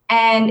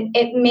 And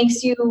it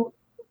makes you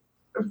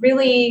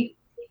really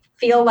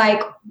feel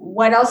like,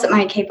 what else am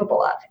I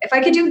capable of? If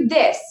I could do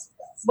this,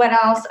 what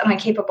else am I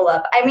capable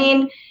of? I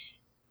mean,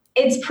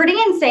 it's pretty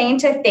insane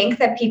to think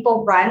that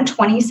people run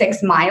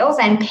 26 miles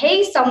and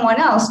pay someone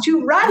else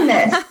to run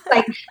this.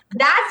 Like,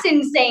 that's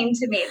insane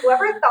to me.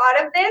 Whoever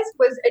thought of this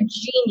was a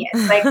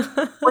genius. Like,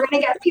 we're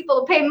going to get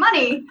people to pay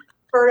money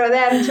for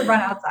them to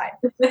run outside.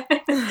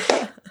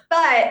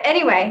 But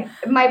anyway,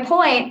 my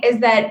point is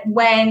that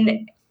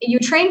when you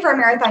train for a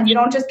marathon, you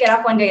don't just get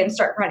up one day and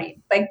start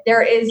running. Like,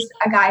 there is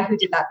a guy who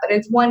did that, but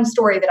it's one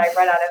story that I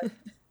read out of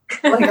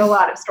like a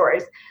lot of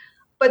stories.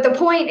 But the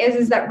point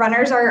is that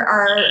runners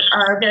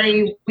are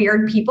very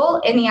weird people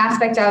in the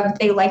aspect of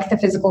they like the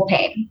physical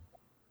pain.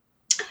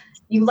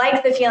 You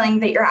like the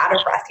feeling that you're out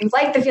of breath. You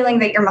like the feeling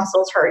that your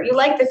muscles hurt. You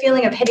like the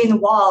feeling of hitting the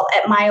wall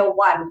at mile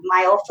 1,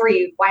 mile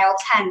 3, mile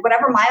 10,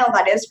 whatever mile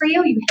that is for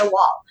you, you hit a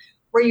wall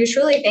where you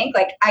truly think,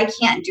 like, I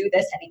can't do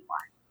this anymore.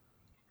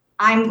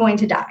 I'm going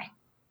to die.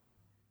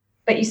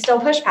 But you still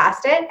push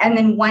past it. And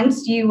then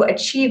once you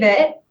achieve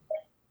it,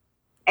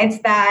 it's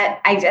that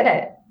I did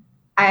it.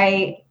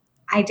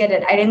 I did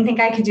it. I didn't think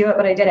I could do it,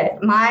 but I did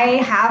it.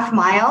 My half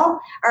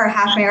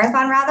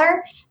marathon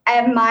rather,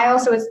 at mile,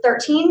 so it's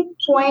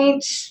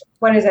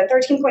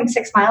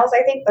 13.6 miles,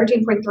 I think,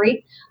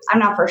 13.3. I'm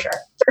not for sure.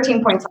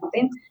 13 point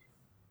something.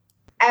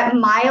 At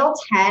mile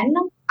 10,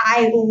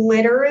 I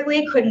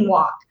literally couldn't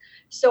walk.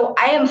 So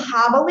I am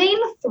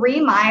hobbling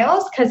 3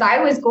 miles because I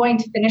was going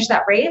to finish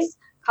that race,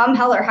 come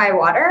hell or high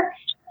water.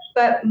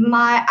 But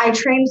I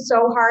trained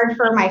so hard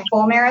for my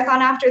full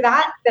marathon after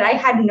that I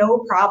had no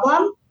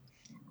problem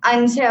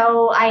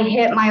until I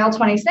hit mile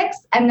 26,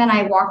 and then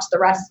I walked the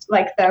rest,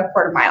 like the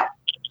quarter mile.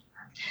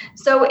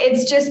 So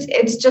it's just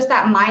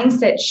that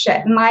mindset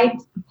shift.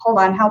 Hold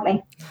on, help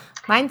me.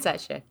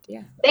 Mindset shift,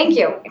 yeah. Thank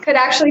you. It could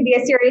actually be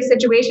a serious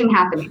situation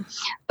happening.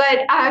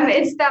 But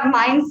it's that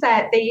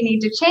mindset that you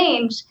need to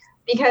change,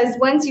 because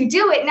once you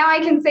do it, now I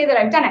can say that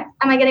I've done it.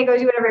 Am I going to go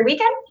do it every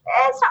weekend?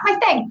 It's not my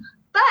thing.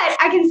 But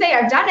I can say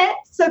I've done it.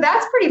 So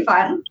that's pretty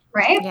fun,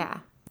 right?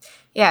 Yeah.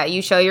 Yeah,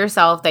 you show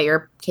yourself that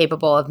you're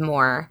capable of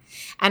more.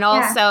 And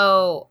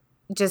also,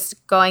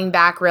 just going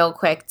back real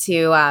quick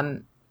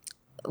to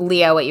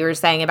Leah, what you were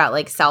saying about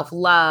like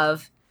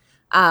self-love,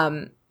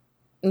 I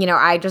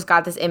just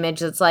got this image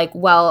that's like,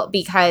 well,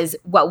 because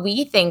what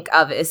we think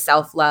of as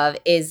self-love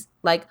is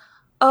like,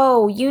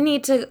 oh, you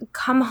need to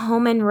come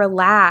home and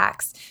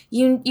relax.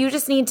 You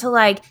just need to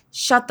like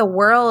shut the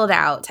world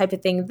out type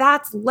of thing.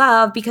 That's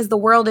love because the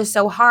world is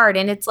so hard.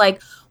 And it's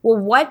like, well,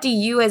 what do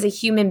you as a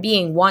human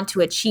being want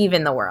to achieve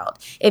in the world?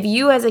 If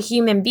you as a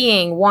human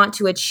being want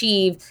to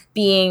achieve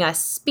being a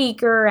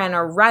speaker and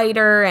a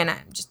writer, and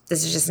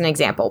this is just an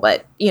example,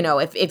 but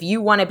if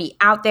you want to be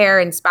out there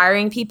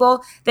inspiring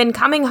people, then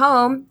coming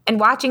home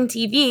and watching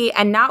TV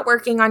and not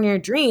working on your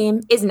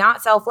dream is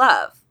not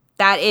self-love.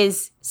 That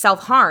is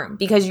self-harm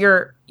because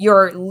you're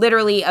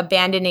literally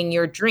abandoning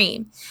your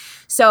dream.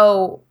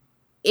 So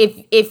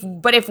if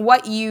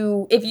what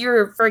you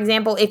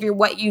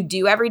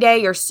do every day,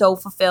 you're so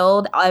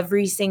fulfilled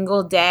every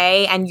single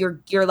day, and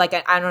you're like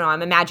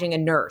I'm imagining a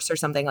nurse or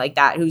something like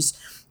that who's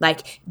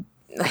like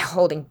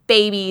holding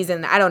babies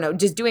and I don't know,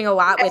 just doing a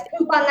lot with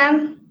poop on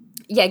them.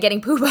 Yeah,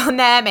 getting poop on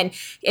them and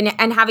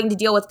having to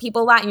deal with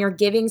people a lot, and you're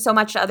giving so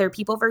much to other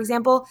people, for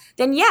example,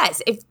 then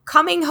yes, if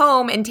coming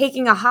home and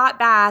taking a hot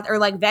bath or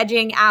like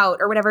vegging out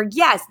or whatever,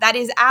 yes, that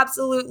is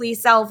absolutely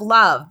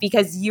self-love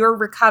because you're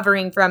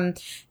recovering from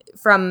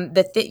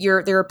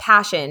your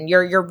passion,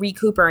 you're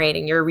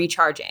recuperating, you're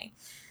recharging.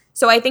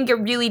 So I think it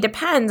really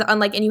depends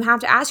on and you have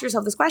to ask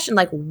yourself this question,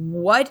 like,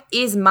 what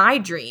is my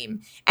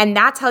dream? And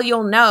that's how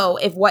you'll know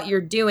if what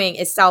you're doing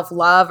is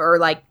self-love or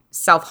like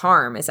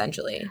self-harm,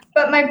 essentially.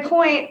 But my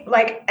point,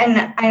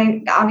 and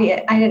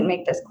I didn't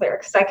make this clear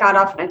because I got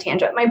off on a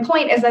tangent. My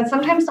point is that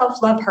sometimes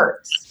self-love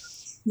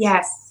hurts.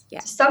 Yes. Yeah.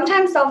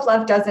 Sometimes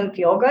self-love doesn't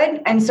feel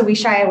good, and so we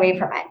shy away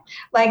from it.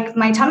 Like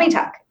my tummy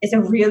tuck is a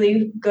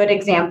really good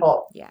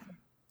example. Yeah.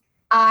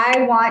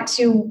 I want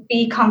to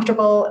be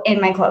comfortable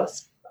in my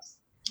clothes.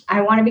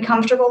 I want to be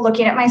comfortable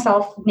looking at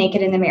myself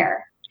naked in the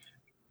mirror.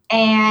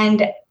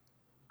 And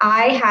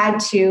I had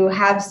to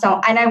have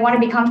and I want to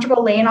be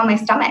comfortable laying on my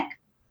stomach.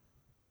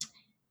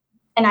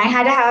 And I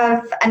had to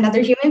have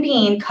another human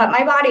being cut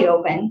my body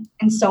open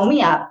and sew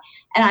me up.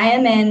 And I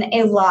am in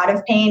a lot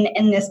of pain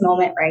in this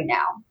moment right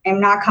now.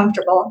 I'm not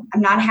comfortable. I'm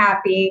not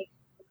happy.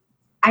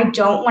 I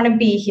don't want to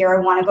be here.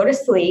 I want to go to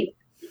sleep.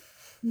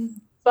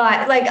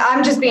 But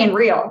I'm just being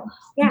real.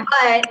 Yeah.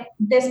 But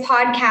this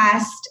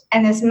podcast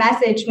and this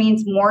message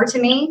means more to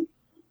me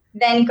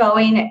than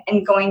going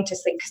to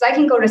sleep, because I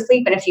can go to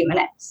sleep in a few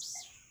minutes.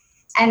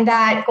 And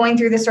that going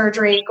through the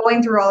surgery,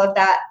 going through all of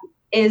that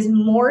is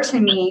more to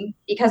me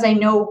because I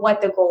know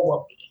what the goal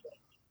will be.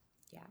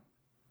 Yeah,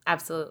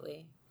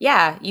 absolutely.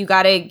 Yeah, you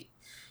gotta,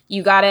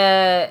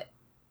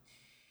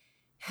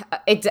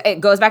 it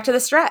goes back to the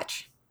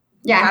stretch.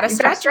 Yeah. You gotta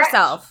stretch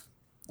yourself.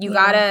 You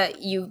gotta,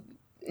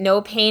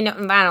 no pain.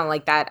 I don't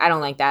like that. I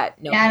don't like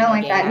that. No, yeah, I don't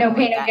like that. No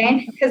pain, no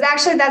gain. Because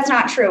actually that's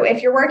not true.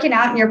 If you're working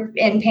out and you're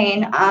in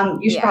pain,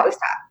 you should probably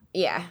stop.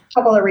 Yeah. A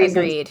couple of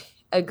reasons.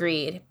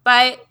 Agreed.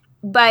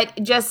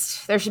 But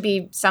just there should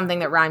be something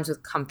that rhymes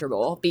with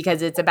comfortable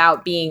because it's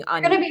about being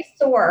you're going to be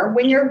sore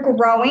when you're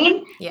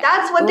growing. Yeah.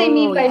 That's what they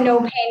mean by no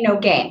pain, no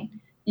gain.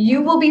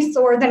 You will be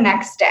sore the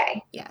next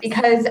day. Yes.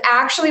 Because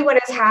actually what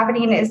is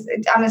happening is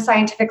on a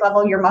scientific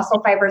level, your muscle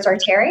fibers are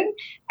tearing.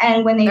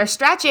 And when they're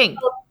stretching,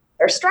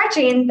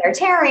 they're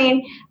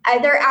tearing,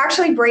 they're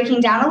actually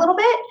breaking down a little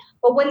bit.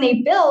 But when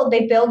they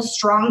build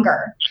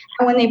stronger.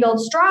 And when they build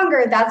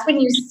stronger, that's when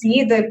you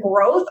see the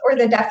growth or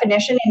the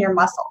definition in your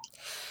muscle.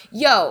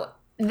 Yo,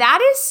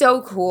 that is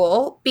so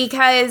cool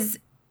because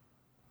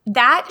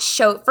that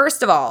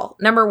first of all,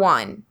 number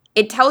one,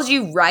 it tells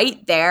you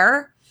right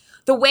there,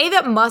 the way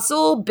that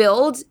muscle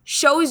builds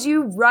shows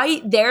you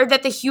right there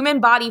that the human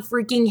body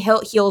freaking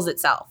heals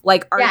itself.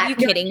 Like, are you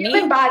kidding me? Your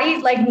human body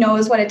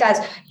knows what it does.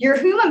 Your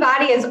human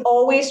body is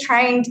always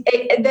trying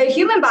the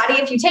human body,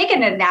 if you take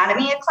an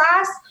anatomy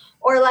class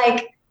or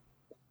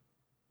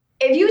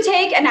if you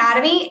take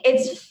anatomy,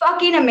 it's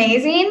fucking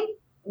amazing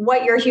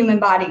what your human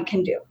body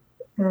can do.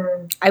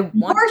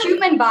 Your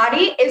human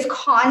body is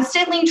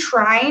constantly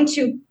trying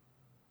to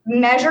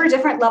measure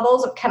different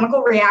levels of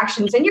chemical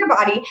reactions in your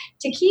body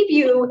to keep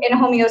you in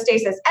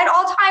homeostasis at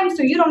all times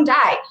so you don't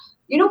die.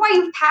 You know why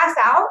you pass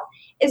out?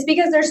 Is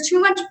because there's too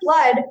much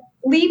blood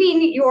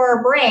leaving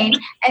your brain.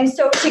 And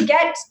so to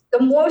get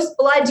the most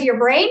blood to your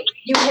brain,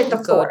 you hit the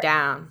floor.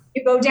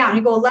 You go down.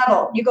 You go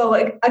level. You go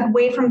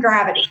away from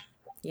gravity.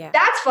 Yeah.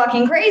 That's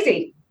fucking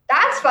crazy.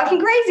 That's fucking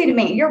crazy to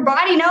me. Your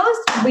body knows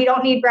we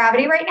don't need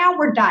gravity right now.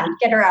 We're done.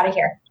 Get her out of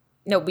here.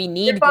 No, we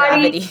need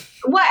gravity.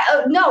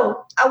 What?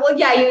 No. Well,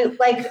 yeah,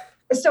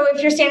 so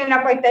if you're standing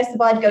up like this, the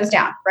blood goes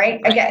down, right?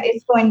 Again,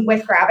 it's going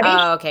with gravity.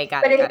 Oh, okay.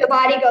 Got it. But if the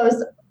body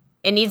goes...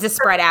 It needs to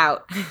spread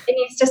out. It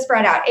needs to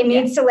spread out. It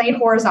needs to lay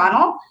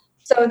horizontal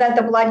so that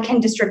the blood can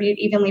distribute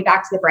evenly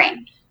back to the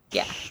brain.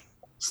 Yeah.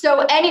 So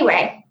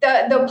anyway,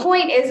 the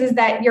point is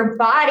that your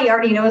body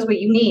already knows what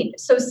you need.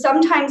 So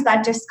sometimes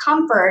that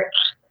discomfort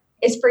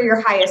is for your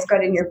highest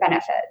good and your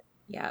benefit.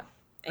 Yeah,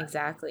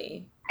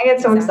 exactly. I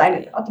get so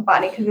excited about the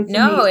body because it's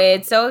amazing.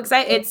 It's so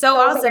exciting. It's so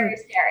awesome.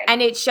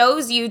 And it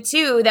shows you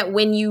too that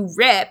when you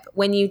rip,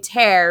 when you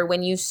tear,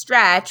 when you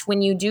stretch,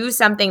 when you do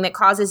something that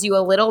causes you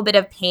a little bit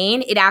of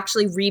pain, it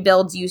actually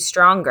rebuilds you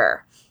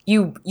stronger.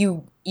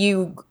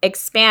 You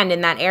expand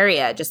in that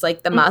area, just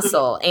like the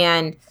muscle.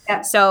 And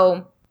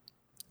so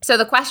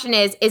the question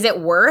is it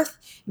worth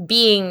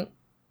being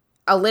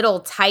a little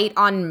tight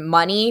on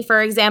money,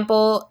 for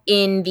example,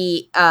 in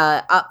the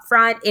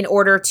upfront in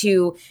order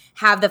to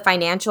have the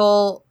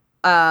financial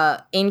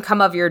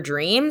income of your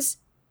dreams?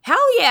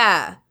 Hell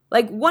yeah.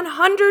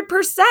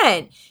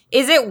 100%.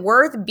 Is it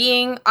worth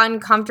being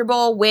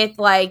uncomfortable with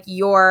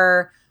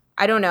your,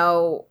 I don't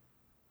know,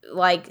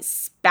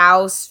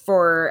 spouse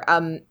for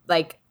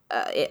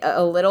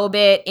a little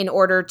bit in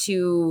order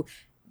to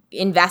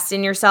invest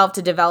in yourself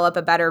to develop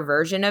a better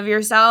version of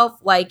yourself?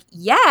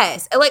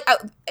 Yes.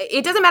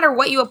 It doesn't matter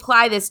what you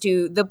apply this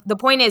to. The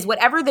point is,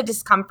 whatever the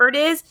discomfort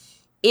is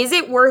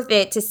it worth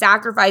it to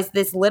sacrifice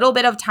this little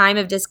bit of time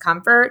of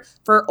discomfort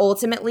for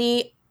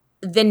ultimately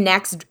the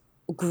next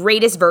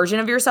greatest version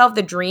of yourself,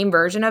 the dream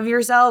version of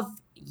yourself?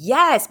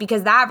 Yes,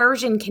 because that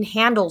version can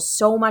handle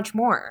so much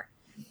more.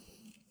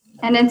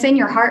 And it's in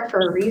your heart for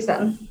a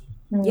reason.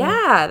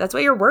 Yeah, that's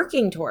what you're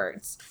working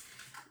towards.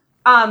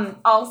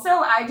 Also,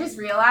 I just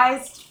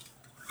realized,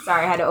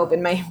 sorry, I had to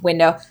open my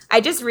window. I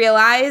just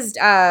realized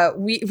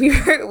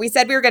we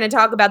said we were going to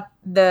talk about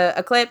the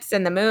eclipse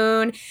and the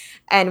moon,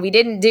 and we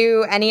didn't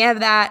do any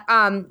of that.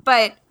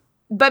 But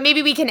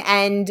maybe we can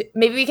end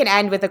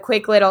with a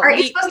quick little. Are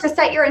you supposed to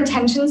set your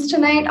intentions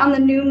tonight on the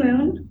new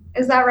moon?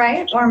 Is that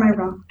right, or am I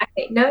wrong?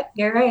 No,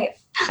 you're right.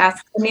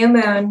 That's the new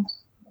moon.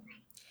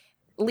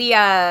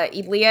 Leah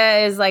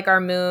is our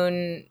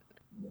moon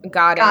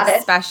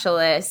goddess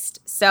specialist.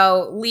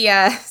 So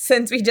Leah,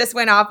 since we just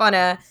went off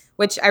on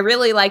which I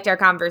really liked our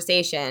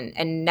conversation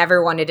and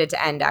never wanted it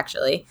to end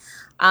actually.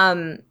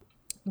 But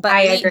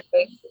I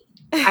agree.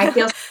 I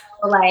feel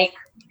so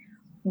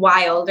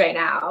wild right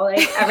now.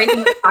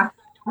 Everything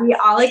we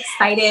all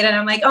excited and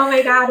I'm oh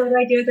my God, what do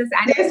I do with this?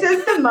 This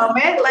is the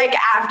moment,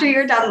 after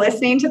you're done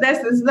listening to this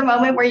is the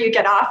moment where you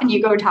get off and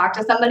you go talk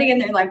to somebody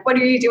and they're what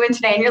are you doing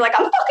today? And you're I'm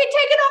fucking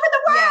taking over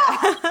the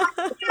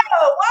world. Yeah.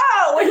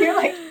 Wow. And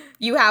you're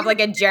you have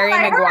a Jerry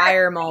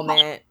Maguire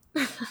moment. Oh,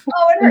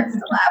 it hurts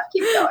to laugh.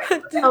 Keep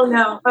going. Oh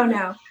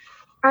no.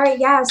 All right,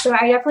 yeah. So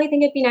I definitely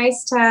think it'd be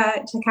nice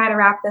to kind of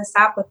wrap this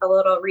up with a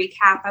little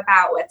recap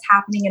about what's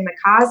happening in the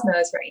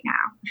cosmos right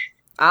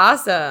now.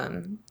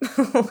 Awesome.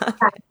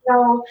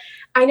 So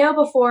I know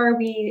before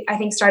I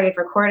think started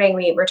recording,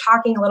 we were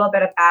talking a little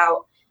bit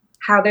about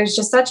how there's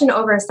just such an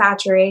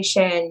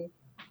oversaturation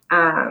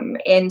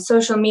in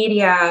social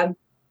media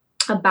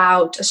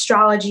about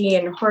astrology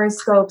and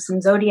horoscopes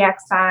and zodiac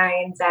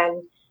signs.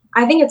 And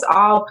I think it's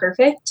all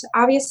perfect,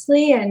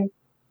 obviously. And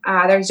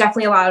there's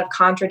definitely a lot of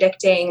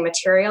contradicting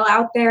material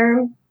out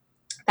there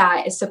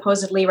that is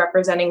supposedly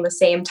representing the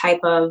same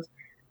type of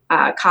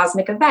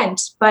cosmic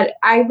event. But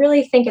I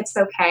really think it's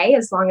okay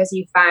as long as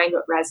you find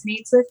what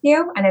resonates with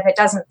you. And if it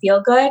doesn't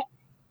feel good,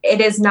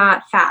 it is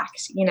not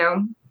fact,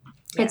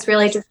 It's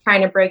really just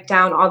trying to break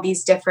down all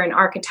these different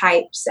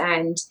archetypes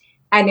and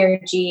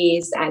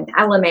energies and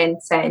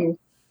elements, and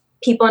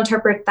people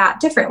interpret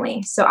that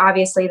differently. So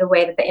obviously the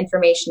way that the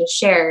information is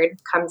shared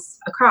comes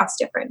across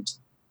different.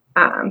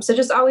 So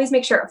just always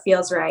make sure it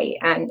feels right.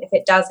 And if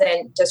it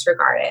doesn't,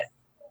 disregard it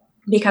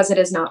because it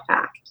is not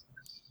fact.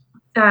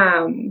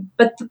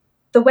 But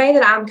the way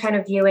that I'm kind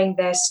of viewing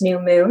this new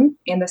moon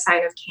in the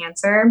sign of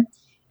Cancer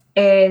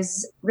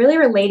is really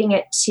relating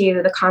it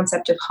to the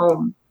concept of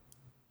home.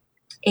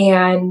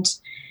 And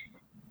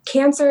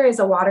Cancer is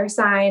a water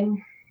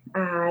sign.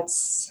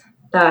 It's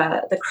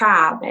the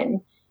crab,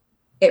 and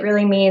it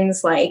really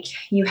means like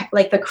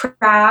the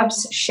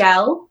crab's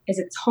shell is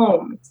its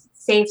home. It's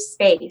safe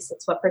space.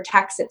 It's what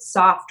protects its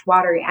soft,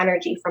 watery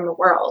energy from the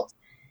world.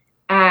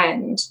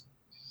 And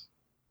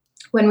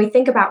when we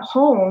think about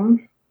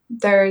home,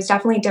 there's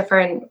definitely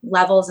different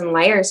levels and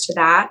layers to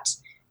that.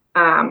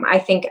 I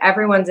think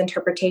everyone's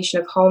interpretation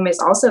of home is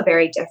also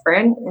very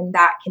different, and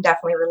that can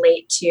definitely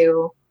relate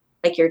to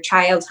like your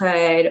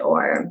childhood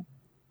or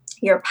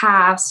your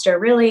past, or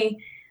really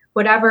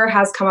whatever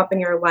has come up in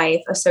your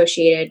life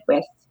associated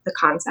with the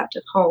concept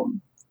of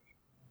home.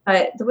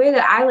 But the way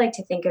that I like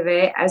to think of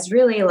it as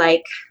really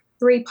like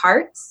 3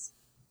 parts,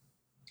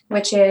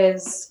 which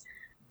is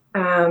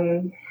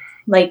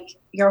like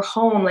your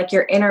home, like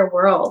your inner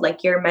world,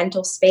 like your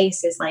mental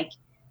space is like,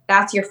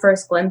 that's your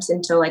first glimpse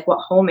into like what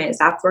home is.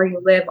 That's where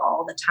you live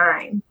all the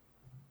time.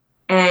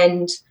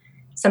 And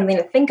something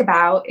to think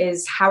about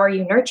is, how are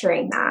you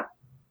nurturing that?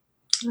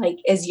 Like,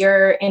 is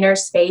your inner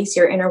space,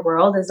 your inner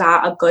world, is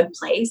that a good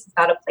place? Is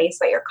that a place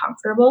that you're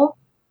comfortable?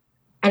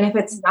 And if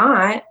it's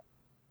not,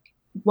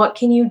 what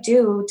can you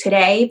do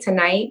today,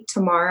 tonight,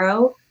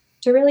 tomorrow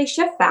to really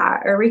shift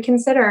that or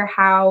reconsider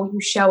how you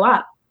show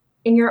up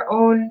in your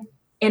own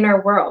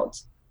inner world,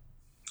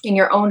 in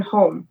your own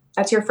home?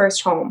 That's your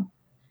first home.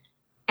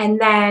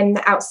 And then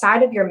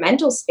outside of your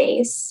mental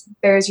space,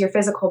 there's your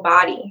physical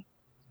body.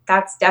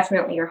 That's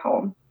definitely your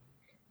home.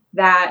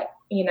 That,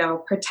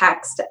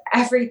 protects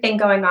everything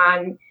going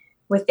on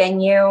within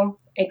you.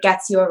 It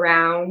gets you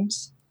around.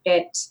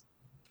 It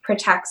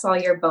protects all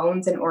your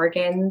bones and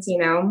organs,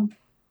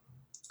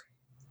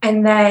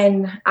 And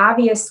then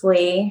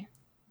obviously,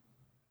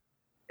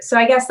 so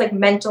I guess like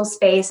mental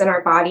space and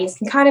our bodies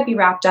can kind of be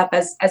wrapped up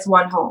as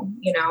one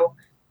home,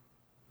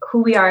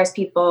 who we are as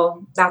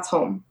people, that's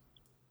home.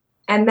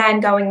 And then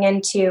going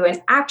into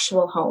an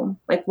actual home,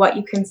 like what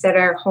you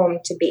consider home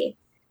to be,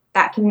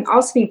 that can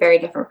also be very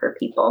different for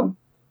people,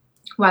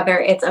 whether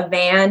it's a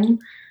van,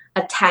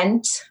 a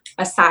tent,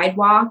 a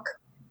sidewalk,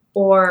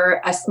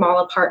 or a small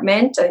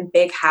apartment, a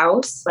big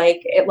house.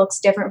 Like, it looks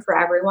different for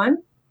everyone.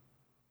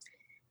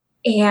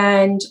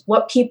 And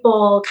what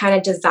people kind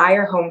of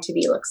desire home to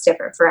be looks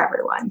different for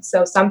everyone.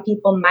 So some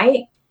people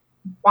might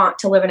want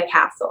to live in a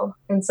castle,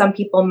 and some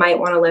people might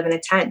want to live in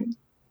a tent.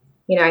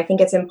 I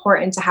think it's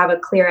important to have a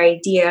clear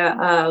idea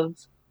of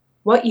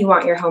what you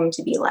want your home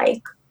to be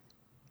like,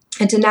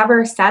 and to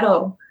never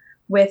settle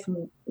with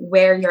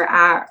where you're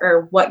at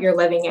or what you're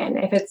living in.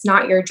 If it's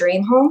not your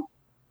dream home,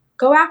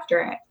 go after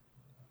it.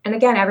 And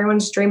again,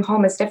 everyone's dream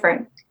home is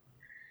different.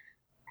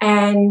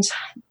 And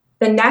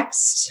the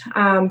next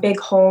big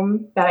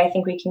home that I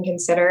think we can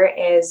consider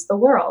is the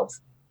world,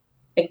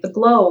 like the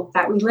globe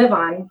that we live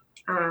on.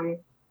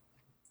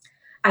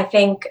 I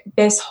think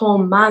this whole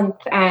month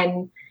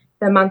and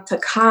the month to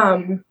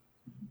come,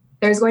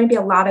 there's going to be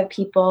a lot of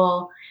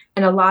people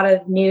and a lot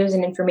of news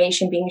and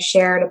information being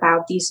shared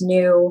about these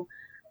new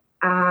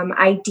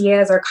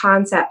ideas or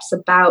concepts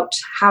about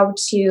how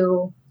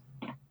to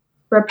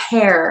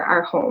repair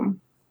our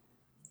home,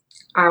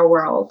 our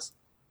world.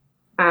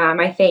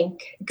 I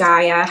think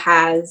Gaia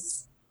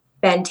has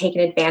been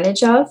taken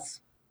advantage of,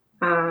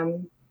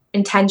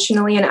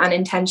 intentionally and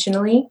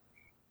unintentionally.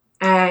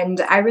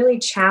 And I really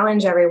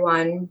challenge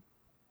everyone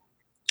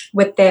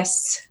with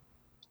this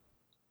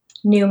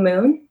new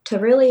moon to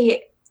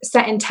really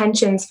set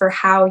intentions for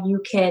how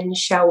you can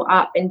show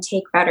up and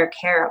take better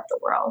care of the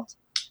world.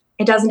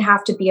 It doesn't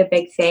have to be a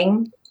big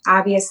thing.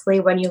 Obviously,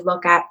 when you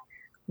look at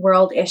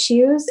world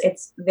issues,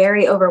 it's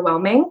very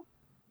overwhelming.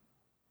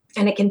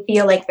 And it can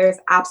feel like there's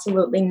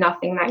absolutely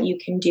nothing that you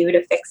can do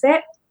to fix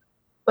it.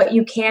 But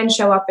you can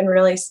show up in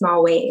really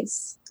small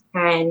ways.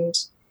 And,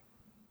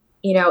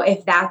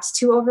 if that's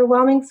too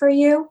overwhelming for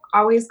you,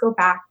 always go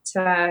back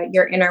to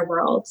your inner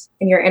world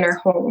and your inner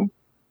home.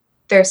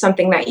 There's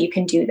something that you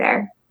can do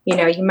there.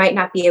 You might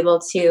not be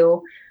able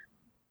to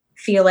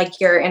feel like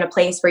you're in a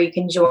place where you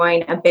can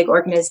join a big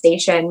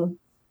organization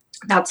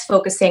that's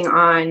focusing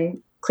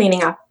on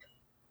cleaning up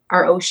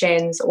our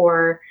oceans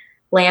or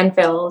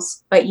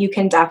landfills, but you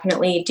can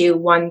definitely do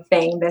one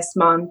thing this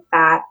month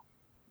that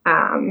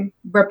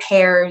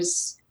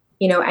repairs,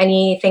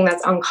 anything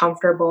that's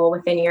uncomfortable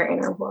within your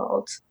inner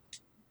world.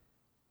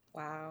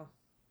 Wow.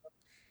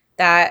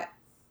 That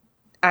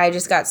I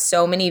just got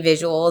so many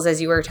visuals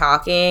as you were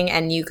talking,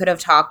 and you could have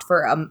talked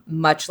for a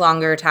much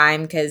longer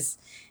time because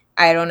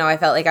I don't know, I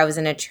felt like I was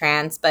in a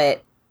trance,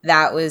 but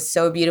that was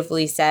so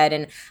beautifully said.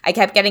 And I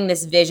kept getting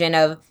this vision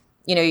of,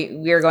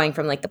 we were going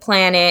from like the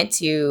planet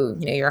to,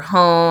 your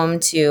home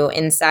to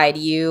inside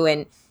you,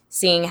 and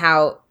seeing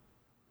how,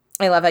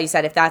 I love how you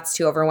said, if that's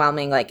too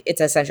overwhelming, like it's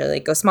essentially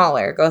like go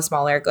smaller, go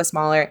smaller, go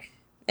smaller.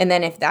 And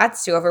then if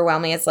that's too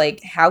overwhelming, it's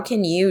like, how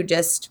can you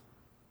just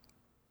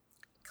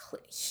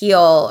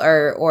heal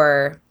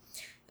or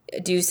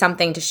do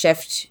something to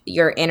shift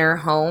your inner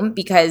home?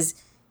 Because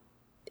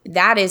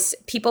that is,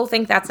 people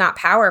think that's not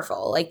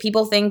powerful. Like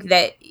people think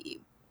that,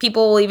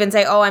 people will even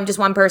say, oh, I'm just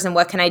one person.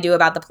 What can I do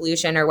about the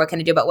pollution, or what can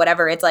I do about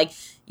whatever? It's like,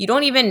 you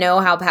don't even know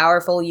how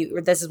powerful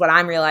this is what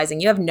I'm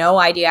realizing. You have no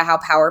idea how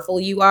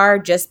powerful you are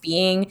just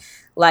being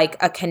like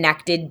a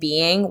connected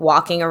being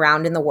walking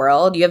around in the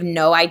world. You have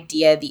no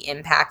idea the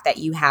impact that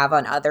you have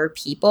on other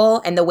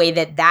people, and the way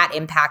that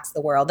impacts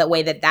the world, the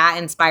way that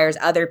inspires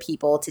other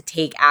people to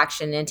take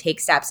action and take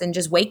steps and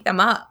just wake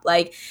them up.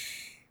 Like,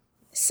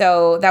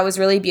 so that was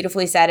really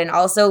beautifully said. And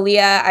also,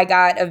 Leah, I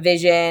got a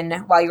vision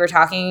while you were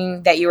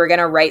talking that you were going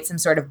to write some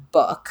sort of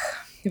book.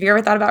 Have you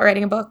ever thought about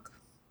writing a book?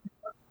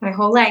 My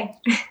whole life.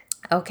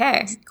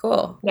 Okay,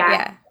 cool.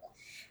 Yeah.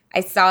 I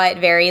saw it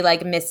very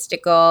like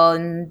mystical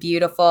and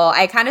beautiful.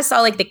 I kind of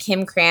saw like the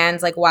Kim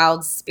Kranz, like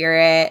Wild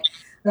Spirit,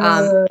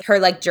 her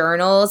like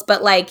journals,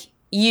 but like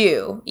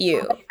you.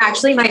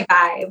 Actually my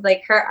vibe,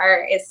 like her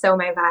art is so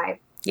my vibe.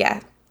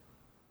 Yeah.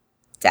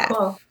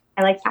 Cool.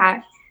 I like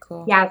that.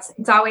 Cool. Yeah,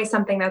 it's always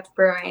something that's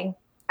brewing.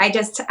 I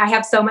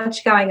have so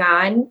much going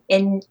on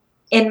in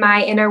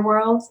my inner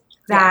world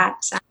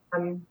that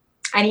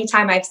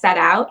anytime I've set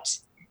out,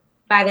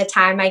 by the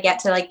time I get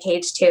to like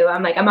page 2,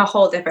 I'm like, I'm a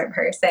whole different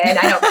person.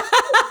 I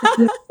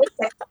don't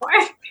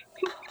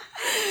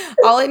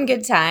all in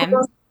good time.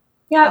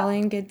 Yeah. All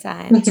in good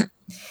time.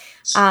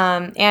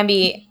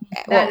 Ambi.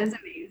 That is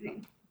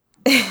amazing.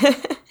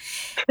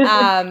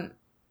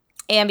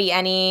 Ambi,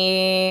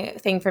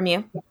 anything from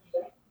you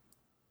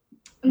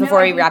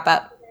before we wrap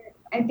up?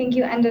 I think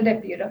you ended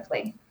it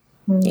beautifully.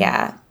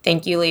 Yeah.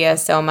 Thank you, Leah,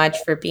 so much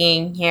for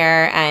being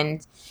here.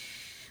 And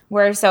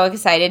we're so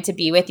excited to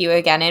be with you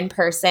again in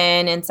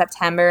person in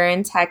September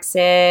in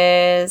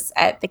Texas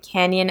at the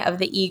Canyon of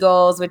the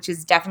Eagles, which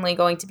is definitely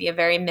going to be a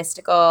very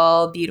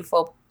mystical,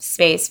 beautiful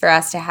space for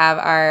us to have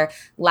our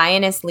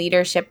Lioness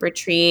Leadership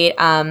Retreat.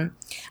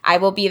 I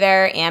will be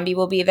there. Ambi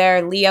will be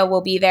there. Leah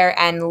will be there.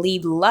 And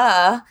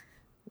Leela,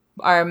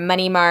 our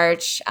Money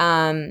March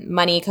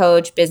money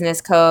coach, business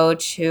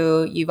coach,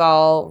 who you've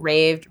all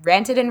raved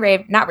about,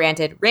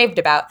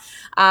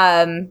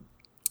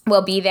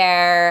 will be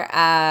there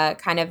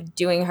kind of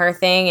doing her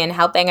thing and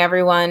helping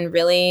everyone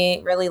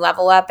really, really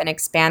level up and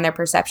expand their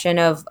perception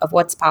of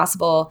what's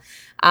possible.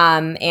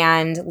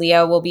 And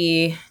Leah will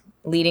be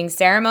leading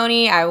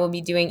ceremony. I will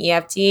be doing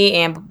EFT,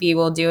 and Ambi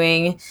will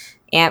doing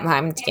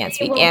I can't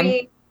speak.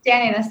 Be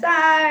standing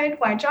aside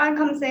while John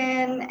comes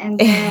in, and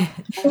then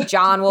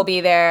John will be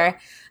there.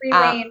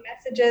 Relaying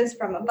messages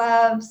from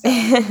above. So.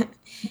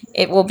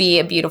 It will be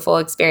a beautiful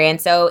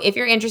experience. So if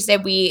you're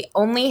interested, we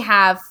only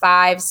have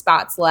 5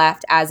 spots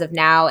left as of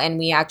now, and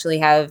we actually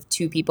have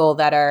 2 people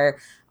that are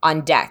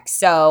on deck.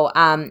 So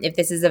if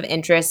this is of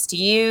interest to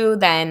you,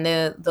 then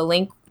the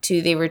link to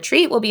the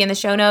retreat will be in the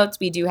show notes.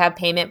 We do have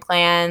payment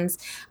plans.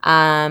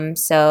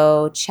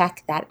 So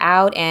check that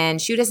out and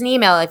shoot us an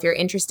email if you're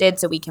interested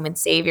so we can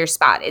save your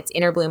spot. It's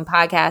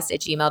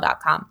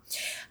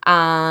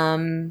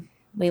innerbloom.podcast@gmail.com.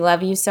 We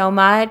love you so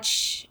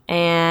much.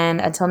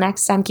 And until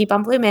next time, keep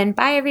on blooming.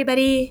 Bye,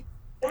 everybody.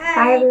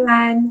 Bye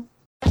everyone.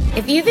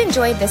 If you've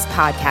enjoyed this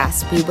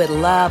podcast, we would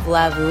love,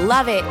 love,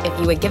 love it if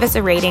you would give us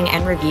a rating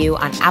and review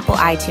on Apple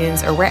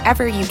iTunes or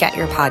wherever you get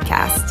your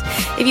podcast.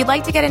 If you'd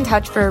like to get in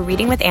touch for a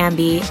reading with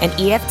Ambi, an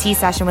EFT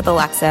session with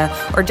Alexa,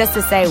 or just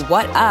to say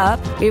what up,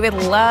 we would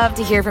love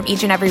to hear from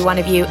each and every one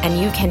of you,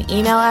 and you can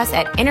email us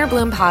at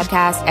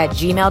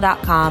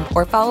innerbloom.podcast@gmail.com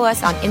or follow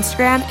us on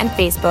Instagram and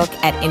Facebook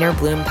at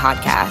Innerbloom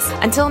Podcast.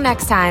 Until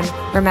next time,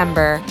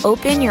 remember,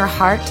 open your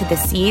heart to the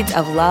seeds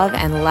of love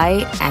and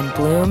light and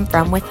bloom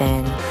from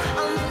within.